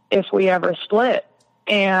if we ever split.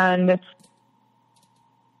 And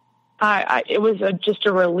it was just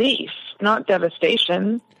a relief, not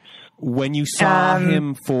devastation. When you saw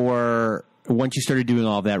him once you started doing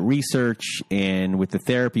all that research and with the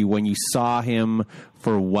therapy, when you saw him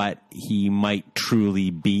for what he might truly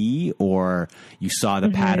be, or you saw the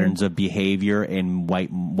patterns of behavior and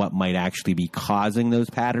what might actually be causing those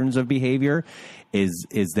patterns of behavior,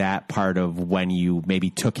 is that part of when you maybe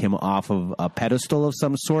took him off of a pedestal of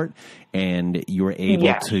some sort and you were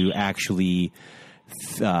able to actually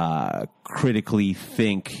critically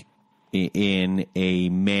think in a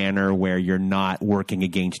manner where you're not working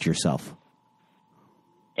against yourself?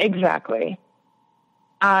 Exactly.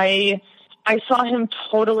 I saw him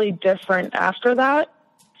totally different after that.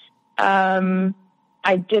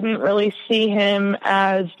 I didn't really see him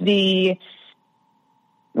as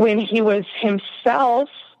when he was himself,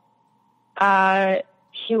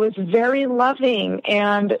 he was very loving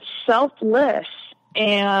and selfless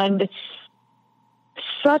and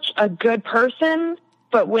such a good person.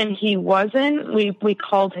 But when he wasn't, we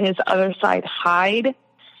called his other side Hyde.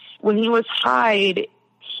 When he was Hyde,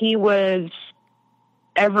 he was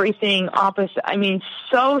everything opposite. I mean,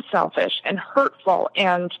 so selfish and hurtful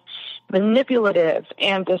and manipulative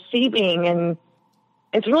and deceiving. And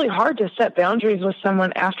it's really hard to set boundaries with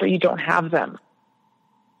someone after you don't have them.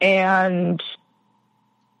 And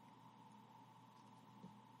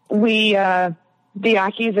the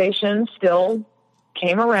accusations still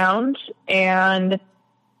came around, and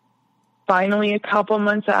finally, a couple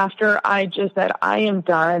months after, I just said, I am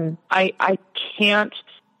done. I can't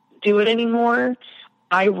do it anymore.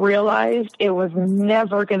 I realized it was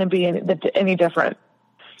never going to be any different.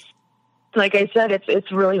 Like I said,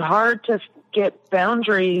 it's really hard to get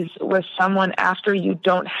boundaries with someone after you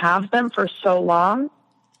don't have them for so long.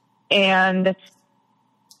 And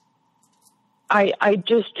I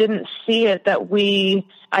just didn't see it that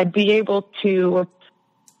I'd be able to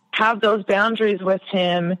have those boundaries with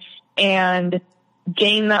him and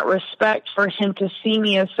gain that respect for him to see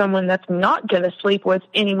me as someone that's not going to sleep with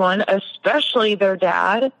anyone, especially their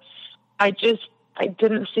dad. I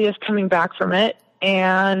didn't see us coming back from it,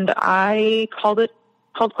 and I called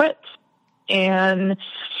quits. And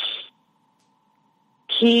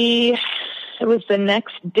it was the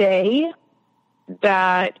next day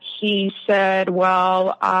that he said,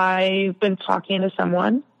 well, I've been talking to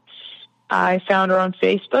someone. I found her on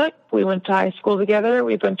Facebook. We went to high school together.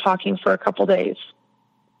 We've been talking for a couple days.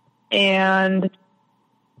 And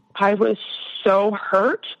I was so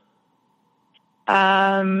hurt.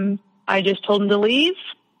 I just told him to leave.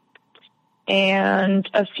 And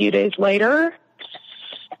a few days later,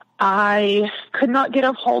 I could not get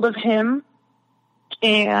a hold of him.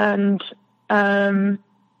 And at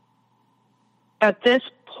this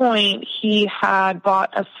point, he had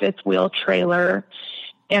bought a fifth wheel trailer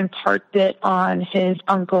and parked it on his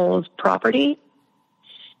uncle's property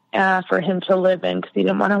for him to live in because he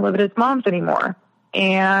didn't want to live at his mom's anymore.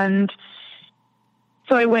 And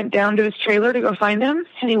so I went down to his trailer to go find him,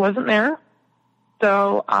 and he wasn't there.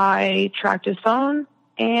 So I tracked his phone,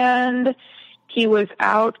 and he was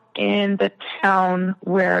out in the town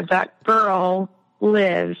where that girl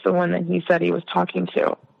lives, the one that he said he was talking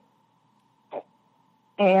to.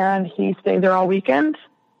 And he stayed there all weekend.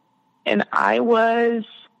 And I was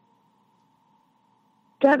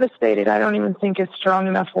devastated. I don't even think it's a strong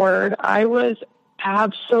enough word. I was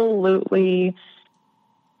absolutely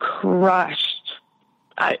crushed.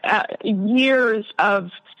 Years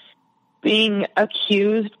of being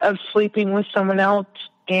accused of sleeping with someone else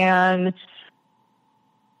and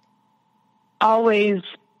always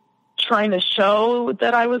trying to show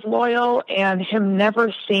that I was loyal and him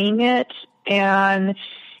never seeing it. And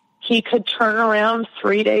he could turn around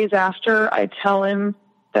 3 days after I tell him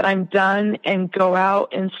that I'm done and go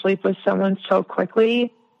out and sleep with someone so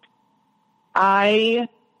quickly. I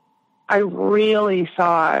really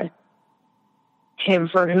saw him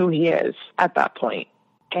for who he is at that point.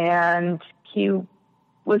 And he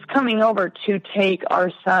was coming over to take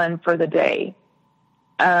our son for the day.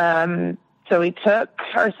 So he took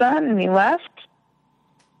our son and he left.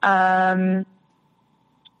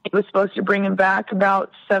 He was supposed to bring him back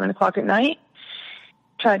about 7:00 at night.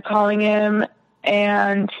 Tried calling him,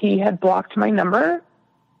 and he had blocked my number.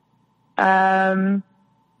 Was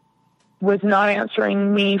not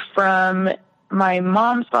answering me from my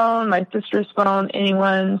mom's phone, my sister's phone,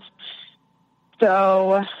 anyone's.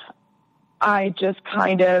 So I just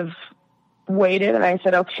kind of waited, and I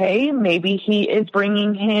said, okay, maybe he is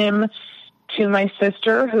bringing him to my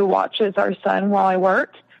sister who watches our son while I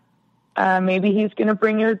work. Maybe he's going to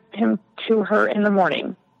bring him to her in the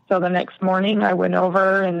morning. So the next morning I went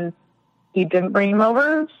over and he didn't bring him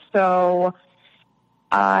over. So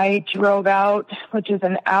I drove out, which is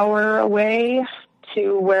an hour away,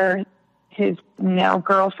 to where his now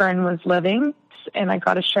girlfriend was living, and I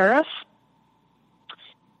got a sheriff.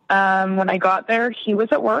 When I got there, he was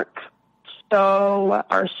at work. So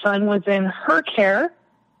our son was in her care,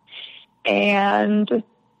 and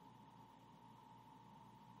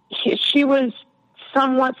she was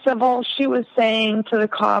somewhat civil. She was saying to the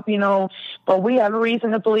cop, well, we have a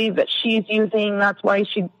reason to believe that she's using, that's why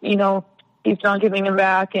she, he's not giving him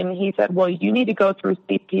back. And he said, well, you need to go through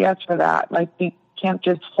CPS for that. Like, you can't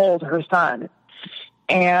just hold her son.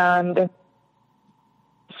 And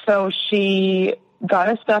so she got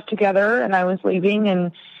his stuff together, and I was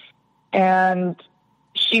leaving, and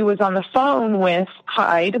she was on the phone with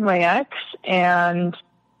Hyde, my ex, and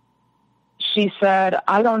she said,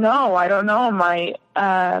 I don't know. My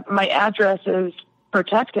address is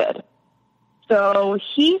protected. So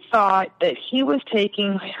he thought that he was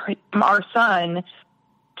taking our son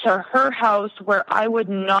to her house where I would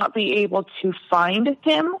not be able to find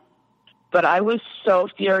him. But I was so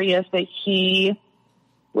furious that he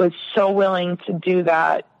was so willing to do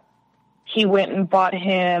that. He went and bought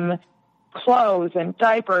him clothes and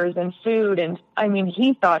diapers and food. And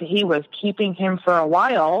he thought he was keeping him for a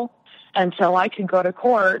while until I could go to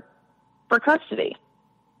court for custody.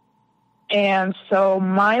 And so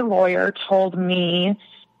my lawyer told me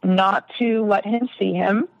not to let him see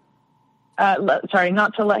him,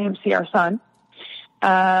 not to let him see our son,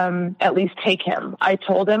 at least take him. I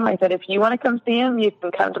told him, I said, if you want to come see him, you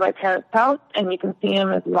can come to my parents' house and you can see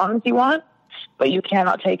him as long as you want, but you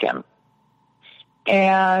cannot take him.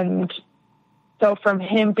 And so from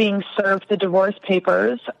him being served the divorce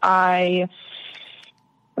papers, I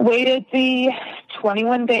waited the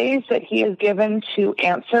 21 days that he is given to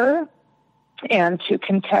answer and to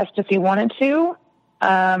contest if he wanted to.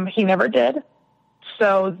 He never did.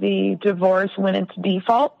 So the divorce went into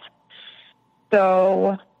default.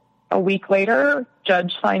 So a week later,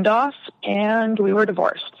 judge signed off and we were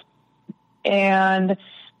divorced. And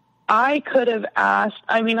I could have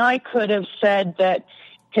said that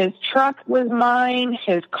his truck was mine,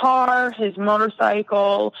 his car, his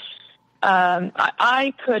motorcycle.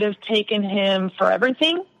 I could have taken him for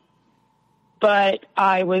everything, but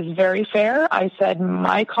I was very fair. I said,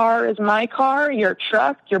 my car is my car, your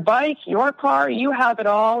truck, your bike, your car, you have it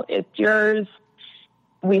all. It's yours.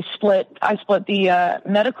 I split the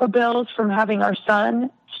medical bills from having our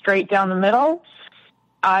son straight down the middle.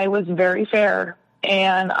 I was very fair,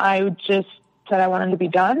 and I just said I wanted to be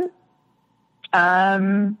done.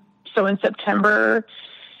 So in September,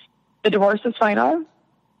 the divorce is final.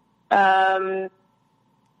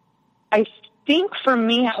 think for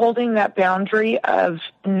me, holding that boundary of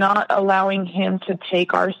not allowing him to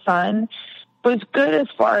take our son was good as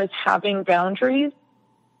far as having boundaries.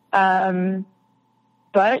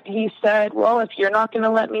 But he said, well, if you're not going to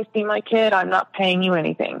let me see my kid, I'm not paying you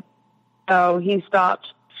anything. So he stopped.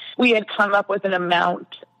 We had come up with an amount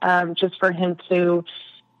just for him to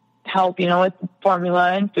help, with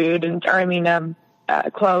formula and food and,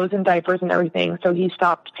 clothes and diapers and everything. So he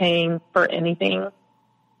stopped paying for anything.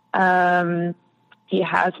 He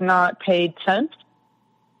has not paid since.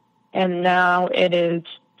 And now it is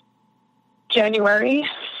January.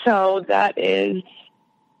 So that is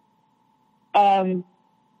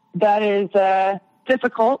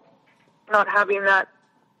difficult, not having that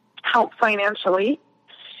help financially.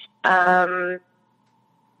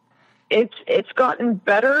 It's gotten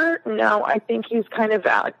better. Now I think he's kind of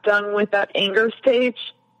done with that anger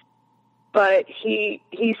stage, but he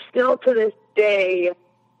still to this day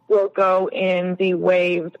will go in the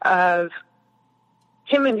waves of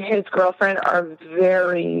him and his girlfriend are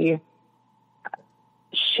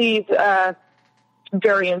she's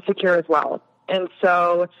very insecure as well. And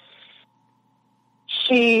so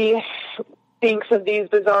she thinks of these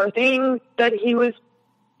bizarre things that he was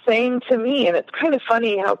saying to me. And it's kind of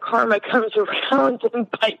funny how karma comes around and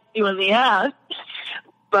bites you in the ass.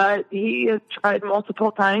 But he has tried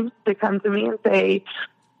multiple times to come to me and say,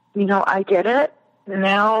 I get it.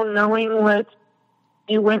 Now knowing what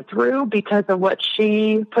you went through because of what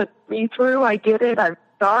she put me through, I get it. I'm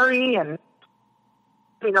sorry. And,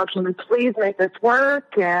 can we please make this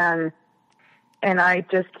work? And I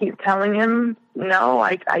just keep telling him, no,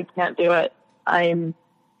 I can't do it.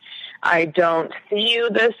 I don't see you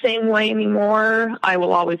the same way anymore. I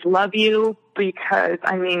will always love you because,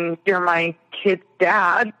 you're my kid's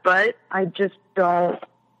dad, but I just don't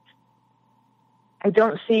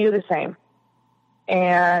see you the same.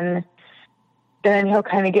 And then he'll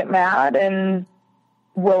kind of get mad and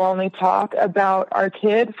we'll only talk about our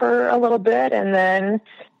kid for a little bit. And then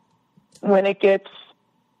when it gets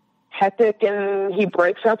hectic and he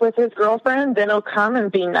breaks up with his girlfriend, then he'll come and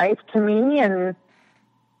be nice to me and,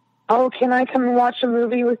 oh, can I come and watch a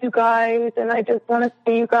movie with you guys? And I just want to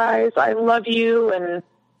see you guys. I love you. And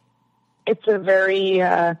it's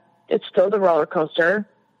it's still the roller coaster.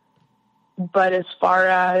 But as far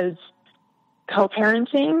as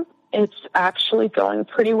co-parenting, it's actually going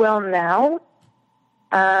pretty well now.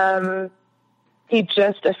 He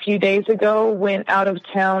just a few days ago went out of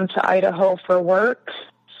town to Idaho for work.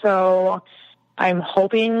 So I'm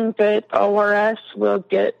hoping that ORS will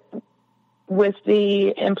get with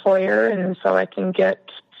the employer and so I can get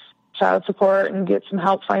child support and get some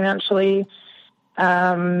help financially.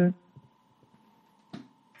 As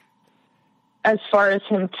far as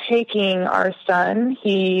him taking our son,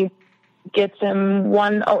 he gets him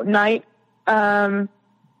one night,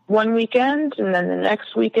 one weekend, and then the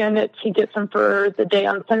next weekend he gets him for the day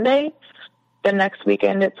on Sunday. The next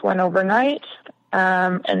weekend it's one overnight.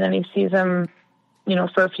 And then he sees him,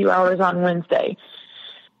 for a few hours on Wednesday.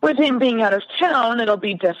 With him being out of town, it'll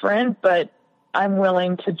be different, but I'm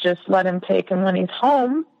willing to just let him take him when he's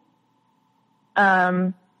home.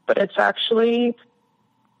 But it's actually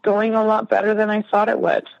going a lot better than I thought it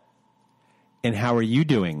would. And how are you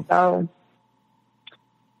doing? So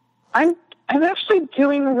I'm actually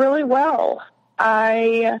doing really well.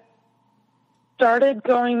 I started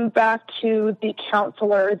going back to the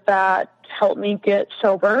counselor that helped me get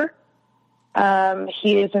sober.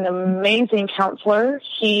 He is an amazing counselor.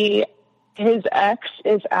 His ex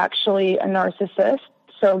is actually a narcissist,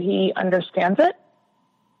 so he understands it.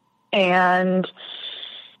 And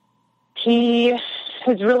he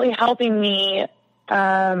is really helping me.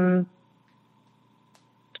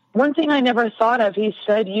 One thing I never thought of, he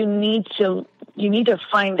said, you need to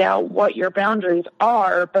find out what your boundaries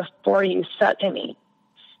are before you set any.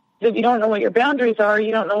 If you don't know what your boundaries are,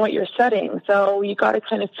 you don't know what you're setting. So you got to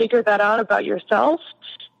kind of figure that out about yourself,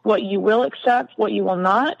 what you will accept, what you will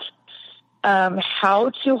not,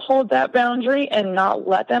 how to hold that boundary and not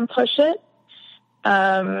let them push it.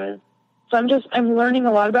 So I'm learning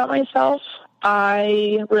a lot about myself.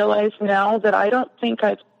 I realize now that I don't think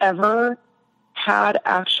I've ever had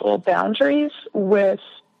actual boundaries with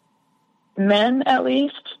men, at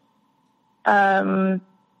least. I'm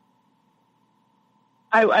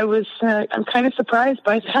kind of surprised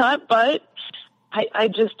by that, but I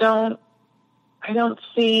don't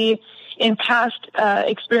see in past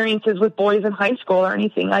experiences with boys in high school or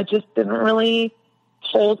anything, I just didn't really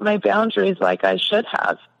hold my boundaries like I should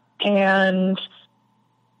have. And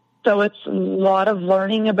so it's a lot of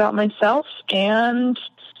learning about myself, and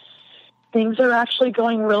things are actually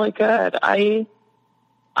going really good.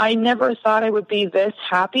 I never thought I would be this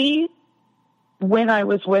happy when I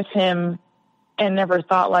was with him, and never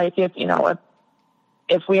thought, like, if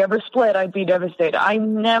we ever split, I'd be devastated. I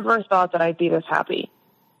never thought that I'd be this happy.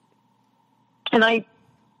 And I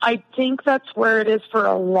think that's where it is for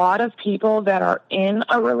a lot of people that are in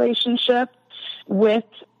a relationship with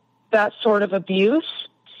that sort of abuse,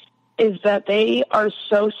 is that they are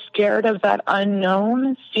so scared of that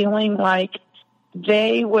unknown, feeling like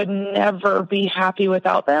they would never be happy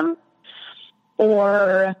without them,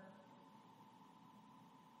 or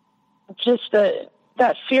just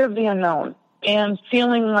that fear of the unknown and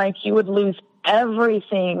feeling like you would lose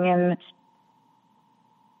everything. And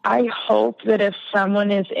I hope that if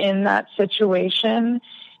someone is in that situation,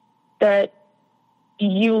 that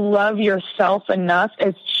you love yourself enough,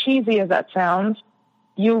 as cheesy as that sounds,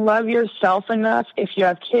 you love yourself enough. If you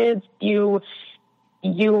have kids, you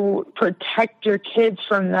protect your kids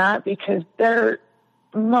from that, because they're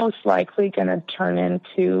most likely going to turn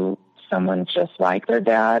into someone just like their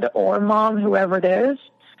dad or mom, whoever it is,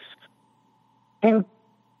 and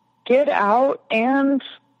get out and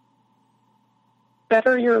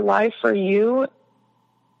better your life for you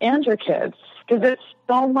and your kids, because it's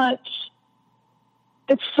so much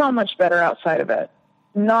better outside of it.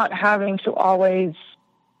 Not having to always,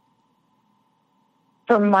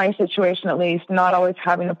 for my situation at least, not always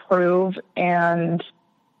having to prove and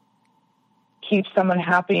keep someone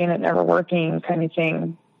happy and it never working kind of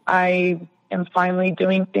thing. I am finally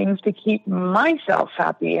doing things to keep myself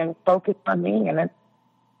happy and focus on me, and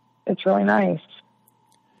it's really nice.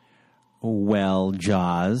 Well,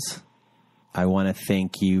 Jaws, I want to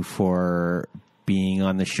thank you for being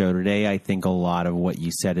on the show today. I think a lot of what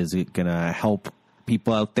you said is going to help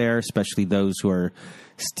people out there, especially those who are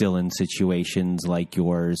still in situations like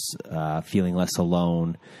yours, feeling less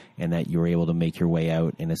alone, and that you were able to make your way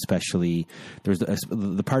out. And especially there's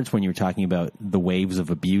the parts when you were talking about the waves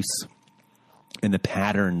of abuse and the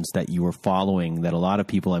patterns that you were following, that a lot of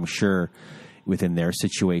people, I'm sure, within their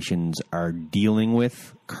situations are dealing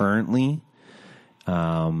with currently,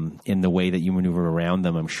 in the way that you maneuver around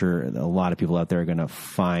them. I'm sure a lot of people out there are going to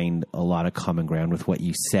find a lot of common ground with what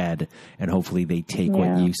you said, and hopefully they take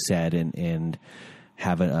what you said and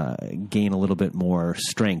have gain a little bit more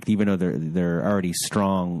strength, even though they're already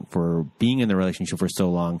strong for being in the relationship for so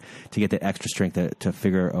long, to get that extra strength to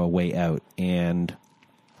figure a way out. And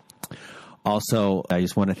also, I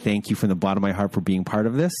just want to thank you from the bottom of my heart for being part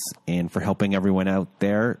of this and for helping everyone out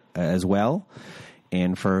there as well.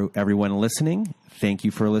 And for everyone listening, thank you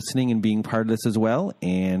for listening and being part of this as well.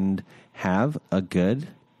 And have a good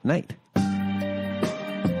night.